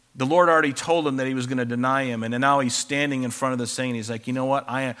 the Lord already told him that he was going to deny him, and now he's standing in front of this thing, and he's like, you know what?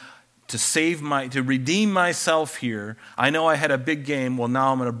 To redeem myself here, I know I had a big game. Well,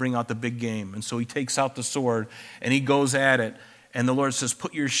 now I'm going to bring out the big game. And so he takes out the sword, and he goes at it, and the Lord says,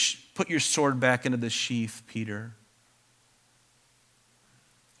 put your sword back into the sheath, Peter.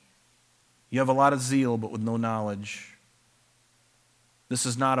 You have a lot of zeal, but with no knowledge. This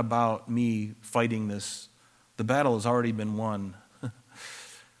is not about me fighting this. The battle has already been won.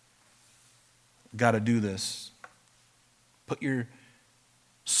 Got to do this. Put your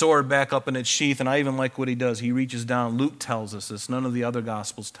sword back up in its sheath, and I even like what he does. He reaches down. Luke tells us this. None of the other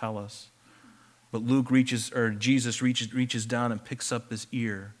gospels tell us. But Jesus reaches down and picks up his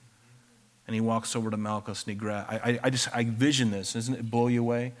ear, and he walks over to Malchus, and he grabs. I vision this. Doesn't it blow you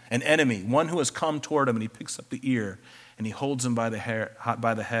away? An enemy, one who has come toward him, and he picks up the ear, and he holds him by the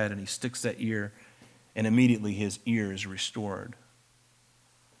head, and he sticks that ear, and immediately his ear is restored.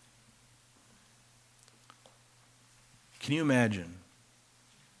 Can you imagine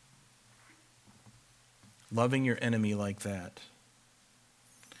loving your enemy like that?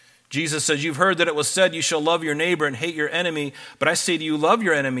 Jesus says, you've heard that it was said, you shall love your neighbor and hate your enemy. But I say to you, love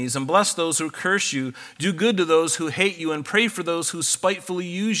your enemies and bless those who curse you. Do good to those who hate you and pray for those who spitefully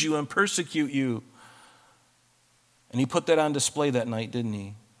use you and persecute you. And he put that on display that night, didn't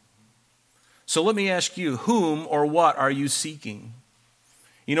he? So let me ask you, whom or what are you seeking?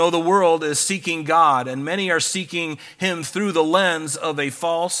 You know, the world is seeking God, and many are seeking him through the lens of a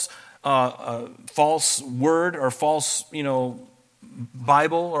false word or false,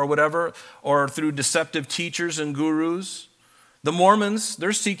 Bible or whatever, or through deceptive teachers and gurus. The Mormons,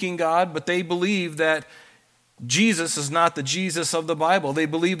 they're seeking God, but they believe that Jesus is not the Jesus of the Bible. They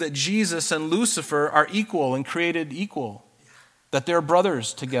believe that Jesus and Lucifer are equal and created equal, that they're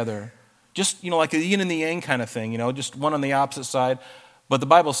brothers together. Just, like the yin and the yang kind of thing, just one on the opposite side. But the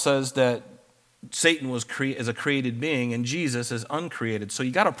Bible says that Satan is a created being and Jesus is uncreated. So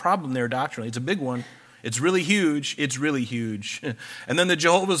you got a problem there doctrinally. It's a big one. It's really huge. It's really huge. And then the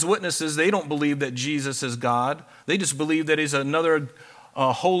Jehovah's Witnesses, they don't believe that Jesus is God. They just believe that he's another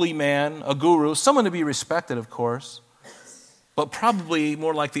holy man, a guru, someone to be respected, of course, but probably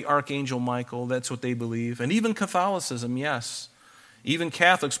more like the Archangel Michael. That's what they believe. And even Catholicism, yes. Even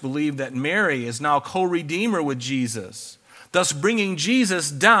Catholics believe that Mary is now co-redeemer with Jesus, thus bringing Jesus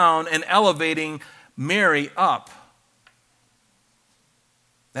down and elevating Mary up.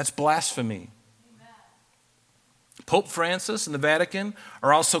 That's blasphemy. Pope Francis and the Vatican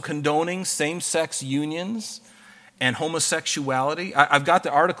are also condoning same-sex unions and homosexuality. I've got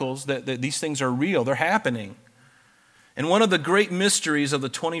the articles that these things are real. They're happening. And one of the great mysteries of the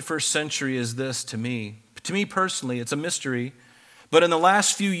 21st century is this to me. To me personally, it's a mystery. But in the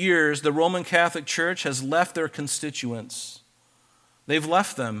last few years, the Roman Catholic Church has left their constituents. They've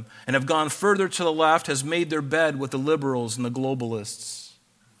left them and have gone further to the left, has made their bed with the liberals and the globalists.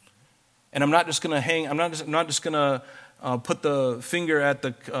 And I'm not just going to put the finger at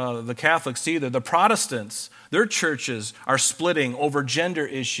the Catholics either. The Protestants, their churches are splitting over gender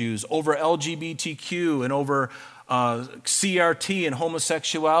issues, over LGBTQ, and over CRT and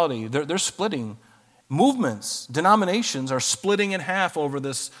homosexuality. They're splitting. Movements, denominations are splitting in half over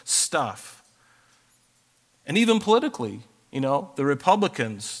this stuff. And even politically, the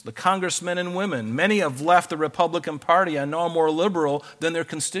Republicans, the congressmen and women, many have left the Republican Party and are more liberal than their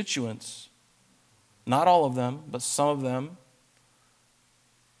constituents. Not all of them, but some of them.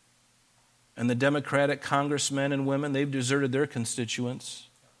 And the Democratic congressmen and women, they've deserted their constituents.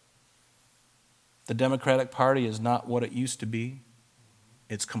 The Democratic Party is not what it used to be.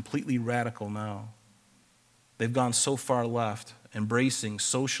 It's completely radical now. They've gone so far left, embracing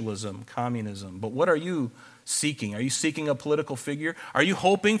socialism, communism. But what are you seeking? Are you seeking a political figure? Are you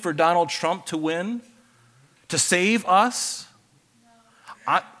hoping for Donald Trump to win? To save us?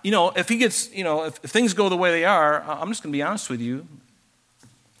 If he gets, if things go the way they are, I'm just going to be honest with you.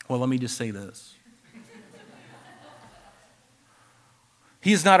 Well, let me just say this.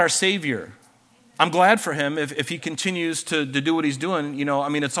 He is not our Savior. I'm glad for him if he continues to do what he's doing.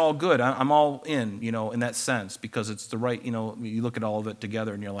 It's all good. I'm all in that sense, because it's the right, you look at all of it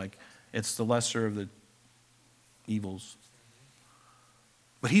together and you're like, it's the lesser of the evils.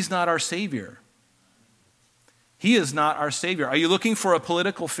 But he's not our Savior. He is not our Savior. Are you looking for a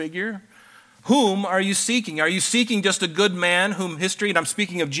political figure? Whom are you seeking? Are you seeking just a good man whom history, and I'm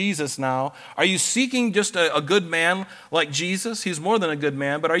speaking of Jesus now, are you seeking just a good man like Jesus? He's more than a good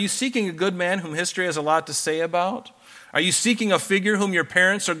man, but are you seeking a good man whom history has a lot to say about? Are you seeking a figure whom your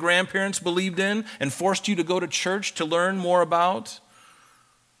parents or grandparents believed in and forced you to go to church to learn more about?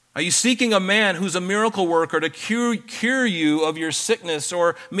 Are you seeking a man who's a miracle worker to cure you of your sickness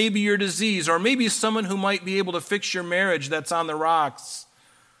or maybe your disease, or maybe someone who might be able to fix your marriage that's on the rocks?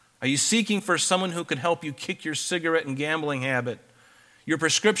 Are you seeking for someone who can help you kick your cigarette and gambling habit, your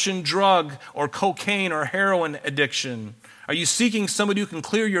prescription drug or cocaine or heroin addiction? Are you seeking somebody who can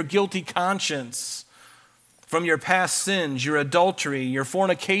clear your guilty conscience from your past sins, your adultery, your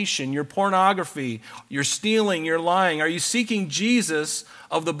fornication, your pornography, your stealing, your lying? Are you seeking Jesus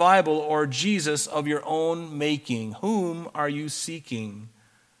of the Bible or Jesus of your own making? Whom are you seeking?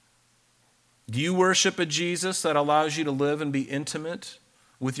 Do you worship a Jesus that allows you to live and be intimate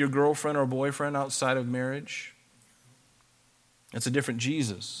with your girlfriend or boyfriend outside of marriage? It's a different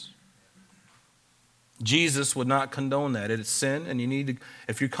Jesus. Jesus would not condone that. It is sin, and you need to,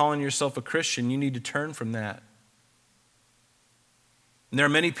 if you're calling yourself a Christian, you need to turn from that. And there are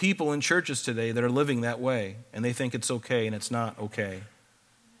many people in churches today that are living that way, and they think it's okay, and it's not okay.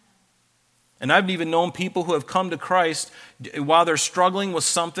 And I've even known people who have come to Christ while they're struggling with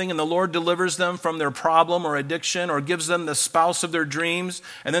something, and the Lord delivers them from their problem or addiction or gives them the spouse of their dreams,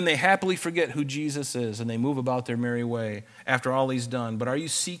 and then they happily forget who Jesus is, and they move about their merry way after all he's done. But are you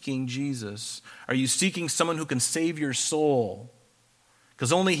seeking Jesus? Are you seeking someone who can save your soul?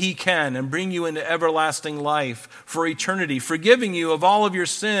 Because only he can, and bring you into everlasting life for eternity, forgiving you of all of your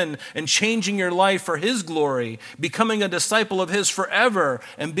sin and changing your life for his glory, becoming a disciple of his forever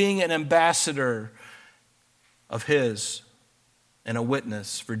and being an ambassador of his and a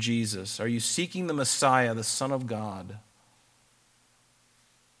witness for Jesus? Are you seeking the Messiah, the Son of God?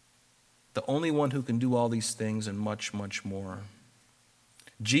 The only one who can do all these things and much, much more.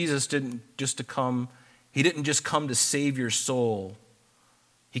 Jesus didn't just come to save your soul.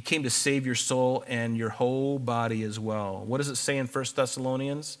 He came to save your soul and your whole body as well. What does it say in 1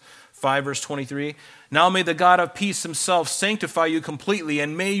 Thessalonians 5, verse 23? Now may the God of peace himself sanctify you completely,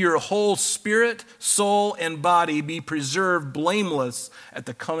 and may your whole spirit, soul, and body be preserved blameless at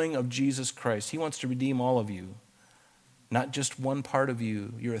the coming of Jesus Christ. He wants to redeem all of you, not just one part of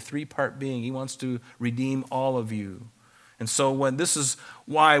you. You're a three-part being. He wants to redeem all of you. And so this is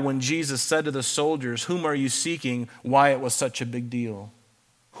why when Jesus said to the soldiers, whom are you seeking, why it was such a big deal.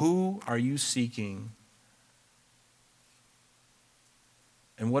 Who are you seeking?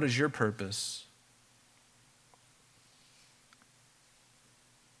 And what is your purpose?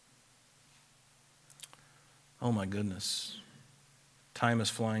 Oh my goodness. Time is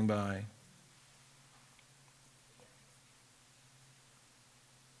flying by.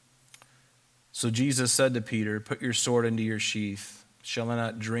 So Jesus said to Peter, put your sword into your sheath. Shall I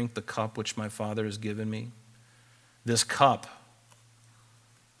not drink the cup which my Father has given me? This cup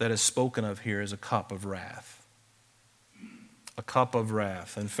that is spoken of here is a cup of wrath. A cup of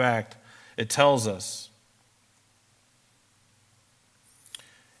wrath. In fact, it tells us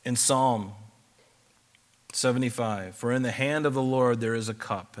in Psalm 75, for in the hand of the Lord there is a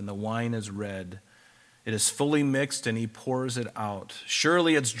cup, and the wine is red. It is fully mixed, and he pours it out.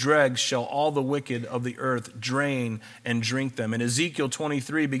 Surely its dregs shall all the wicked of the earth drain and drink them. In Ezekiel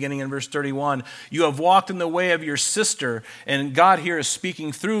 23, beginning in verse 31, you have walked in the way of your sister. And God here is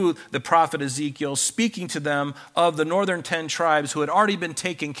speaking through the prophet Ezekiel, speaking to them of the northern 10 tribes who had already been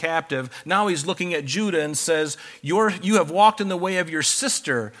taken captive. Now he's looking at Judah and says, you have walked in the way of your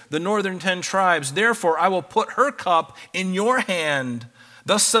sister, the northern 10 tribes. Therefore, I will put her cup in your hand.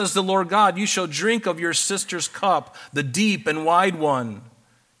 Thus says the Lord God, you shall drink of your sister's cup, the deep and wide one.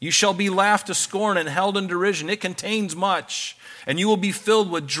 You shall be laughed to scorn and held in derision. It contains much. And you will be filled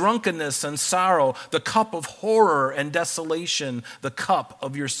with drunkenness and sorrow, the cup of horror and desolation, the cup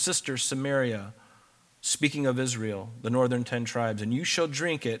of your sister Samaria. Speaking of Israel, the northern 10 tribes. And you shall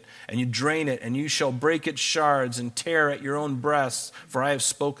drink it, and you drain it, and you shall break its shards and tear at your own breasts, for I have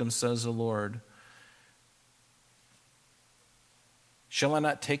spoken, says the Lord. Shall I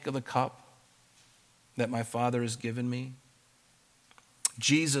not take of the cup that my Father has given me?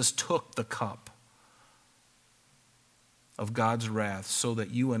 Jesus took the cup of God's wrath so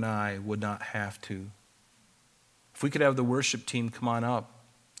that you and I would not have to. If we could have the worship team come on up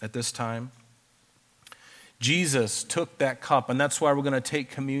at this time. Jesus took that cup, and that's why we're going to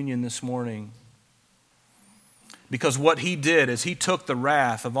take communion this morning. Because what he did is he took the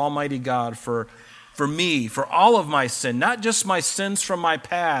wrath of Almighty God for me, for all of my sin, not just my sins from my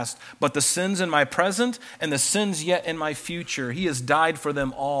past, but the sins in my present and the sins yet in my future. He has died for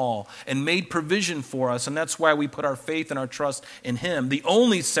them all and made provision for us, and that's why we put our faith and our trust in him, the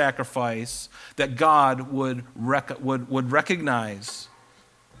only sacrifice that God would recognize.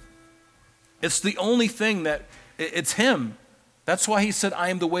 It's the only thing it's him. That's why he said, I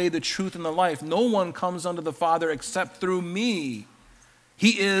am the way, the truth, and the life. No one comes unto the Father except through me.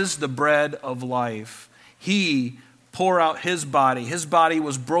 He is the bread of life. He poured out his body. His body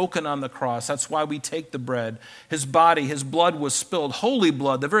was broken on the cross. That's why we take the bread. His body, his blood was spilled. Holy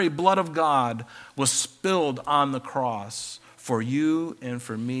blood, the very blood of God, was spilled on the cross for you and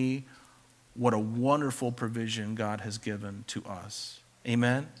for me. What a wonderful provision God has given to us.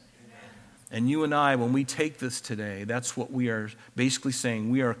 Amen? And you and I, when we take this today, that's what we are basically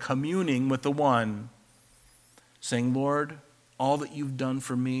saying. We are communing with the one, saying, Lord, all that you've done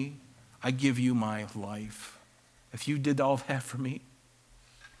for me, I give you my life. If you did all that for me,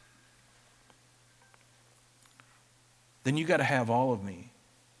 then you got to have all of me.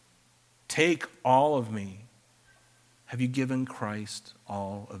 Take all of me. Have you given Christ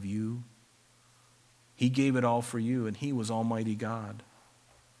all of you? He gave it all for you, and he was Almighty God.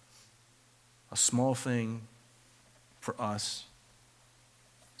 A small thing for us.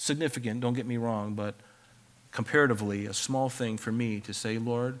 Significant, don't get me wrong, but comparatively, a small thing for me to say,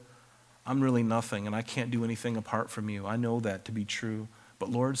 Lord, I'm really nothing and I can't do anything apart from you. I know that to be true. But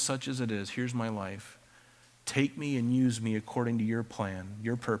Lord, such as it is, here's my life. Take me and use me according to your plan,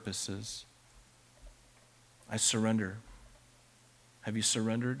 your purposes. I surrender. Have you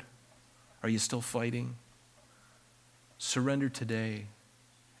surrendered? Are you still fighting? Surrender today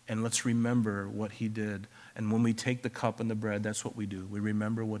and let's remember what he did. And when we take the cup and the bread, that's what we do. We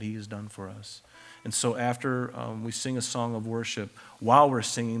remember what he has done for us. And so after we sing a song of worship, while we're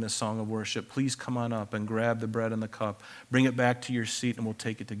singing the song of worship, please come on up and grab the bread and the cup. Bring it back to your seat, and we'll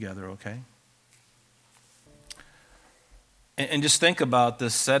take it together, okay? And just think about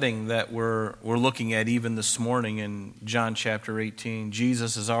this setting that we're looking at even this morning in John chapter 18.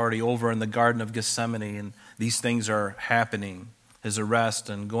 Jesus is already over in the Garden of Gethsemane, and these things are happening, his arrest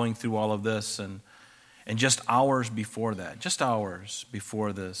and going through all of this. And just hours before that, just hours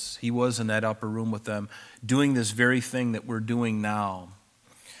before this, he was in that upper room with them doing this very thing that we're doing now.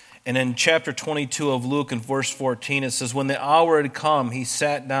 And in chapter 22 of Luke, in verse 14, it says, when the hour had come, he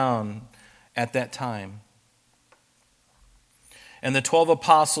sat down at that time, and the 12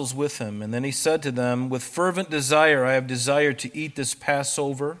 apostles with him. And then he said to them, with fervent desire I have desired to eat this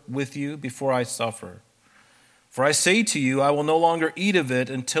Passover with you before I suffer. For I say to you, I will no longer eat of it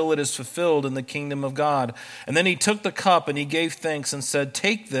until it is fulfilled in the kingdom of God. And then he took the cup and he gave thanks and said,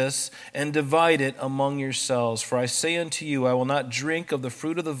 take this and divide it among yourselves. For I say unto you, I will not drink of the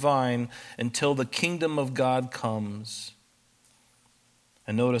fruit of the vine until the kingdom of God comes.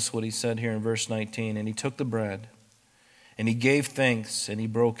 And notice what he said here in verse 19. And he took the bread and he gave thanks and he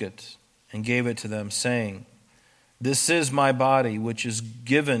broke it and gave it to them, saying, this is my body which is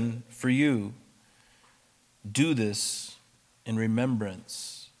given for you. Do this in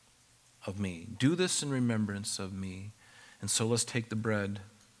remembrance of me. Do this in remembrance of me. And so let's take the bread.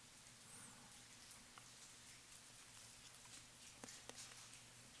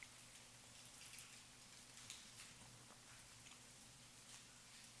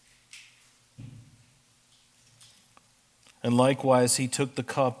 And likewise he took the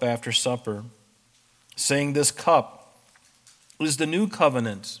cup after supper, saying, this cup is the new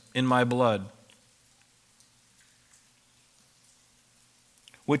covenant in my blood,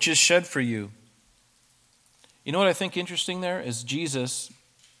 which is shed for you. You know what I think interesting there is Jesus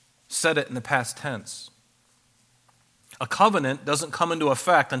said it in the past tense. A covenant doesn't come into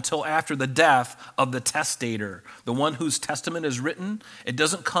effect until after the death of the testator, the one whose testament is written. It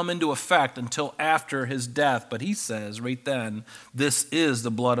doesn't come into effect until after his death. But he says right then, this is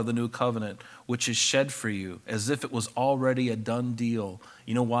the blood of the new covenant, which is shed for you, as if it was already a done deal.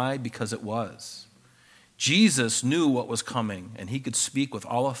 You know why? Because it was. Jesus knew what was coming, and he could speak with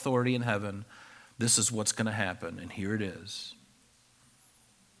all authority in heaven. This is what's going to happen, and here it is.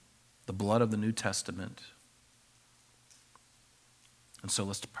 The blood of the New Testament. And so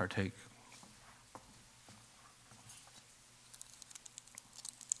let's partake.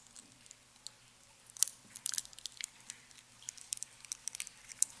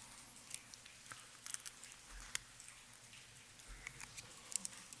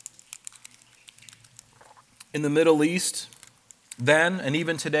 In the Middle East, then and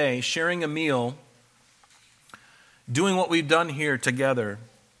even today, sharing a meal, doing what we've done here together,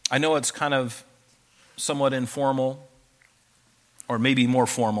 I know it's kind of somewhat informal, or maybe more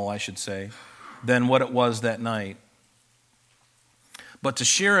formal, I should say, than what it was that night. But to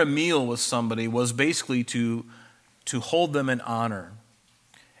share a meal with somebody was basically to hold them in honor.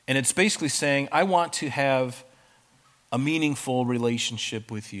 And it's basically saying, I want to have a meaningful relationship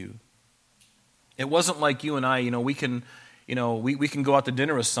with you. It wasn't like you and I, we can go out to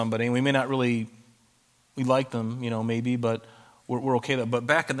dinner with somebody, and we may not really, we like them, maybe, but we're okay with that. But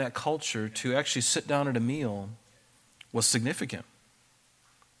back in that culture, to actually sit down at a meal was significant.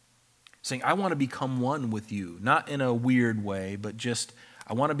 Saying, I want to become one with you, not in a weird way, but just,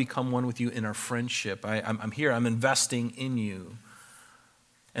 I want to become one with you in our friendship. I'm here, I'm investing in you.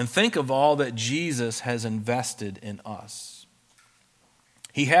 And think of all that Jesus has invested in us.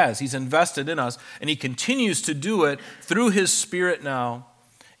 He's invested in us, and he continues to do it through his Spirit now,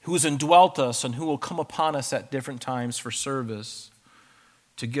 who has indwelt us and who will come upon us at different times for service,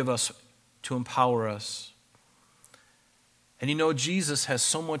 to give us, to empower us. And Jesus has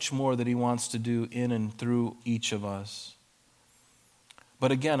so much more that he wants to do in and through each of us.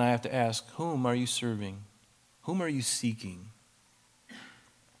 But again, I have to ask, whom are you serving? Whom are you seeking?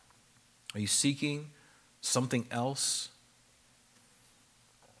 Are you seeking something else?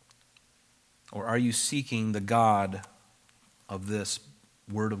 Or are you seeking the God of this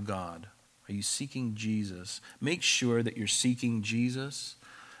Word of God? Are you seeking Jesus? Make sure that you're seeking Jesus,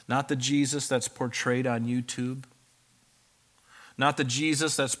 not the Jesus that's portrayed on YouTube, not the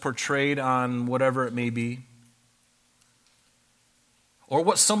Jesus that's portrayed on whatever it may be, or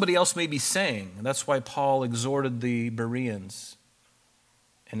what somebody else may be saying. And that's why Paul exhorted the Bereans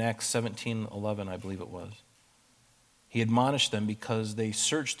in Acts 17:11, I believe it was. He admonished them because they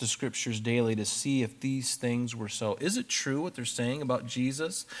searched the scriptures daily to see if these things were so. Is it true what they're saying about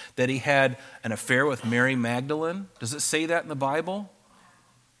Jesus, that he had an affair with Mary Magdalene? Does it say that in the Bible?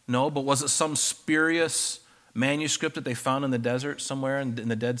 No, but was it some spurious manuscript that they found in the desert somewhere in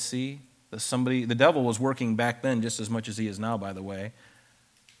the Dead Sea? The devil was working back then just as much as he is now, by the way.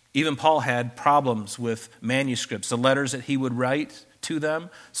 Even Paul had problems with manuscripts, the letters that he would write to them.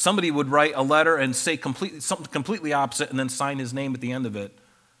 Somebody would write a letter and say something completely opposite and then sign his name at the end of it.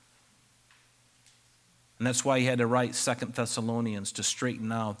 And that's why he had to write 2 Thessalonians to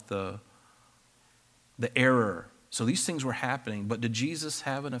straighten out the error. So these things were happening. But did Jesus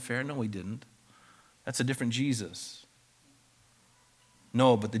have an affair? No, he didn't. That's a different Jesus.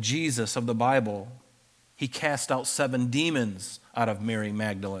 No, but the Jesus of the Bible, he cast out 7 demons out of Mary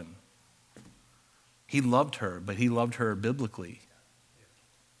Magdalene. He loved her, but he loved her biblically.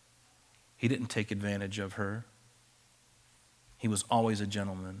 He didn't take advantage of her. He was always a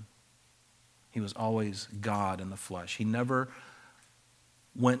gentleman. He was always God in the flesh. He never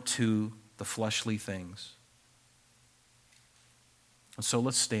went to the fleshly things. And so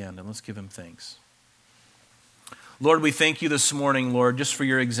let's stand and let's give him thanks. Lord, we thank you this morning, Lord, just for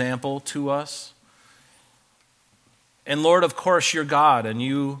your example to us. And Lord, of course, you're God,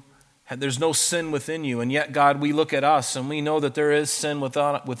 and there's no sin within you. And yet, God, we look at us, and we know that there is sin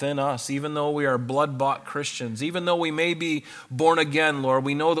within us, even though we are blood-bought Christians. Even though we may be born again, Lord,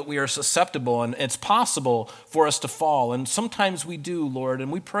 we know that we are susceptible, and it's possible for us to fall. And sometimes we do, Lord,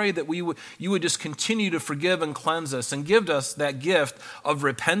 and we pray that you would just continue to forgive and cleanse us and give us that gift of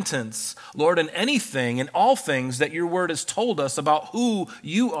repentance, Lord, in anything, in all things that your word has told us about who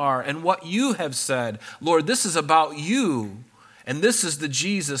you are and what you have said. Lord, this is about you. And this is the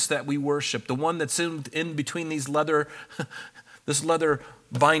Jesus that we worship, the one that's in between this leather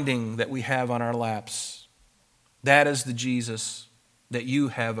binding that we have on our laps. That is the Jesus that you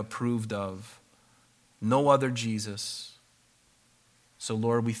have approved of. No other Jesus. So,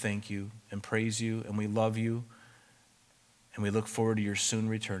 Lord, we thank you and praise you, and we love you, and we look forward to your soon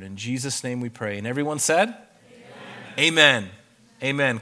return. In Jesus' name we pray. And everyone said? Amen. Amen. Amen.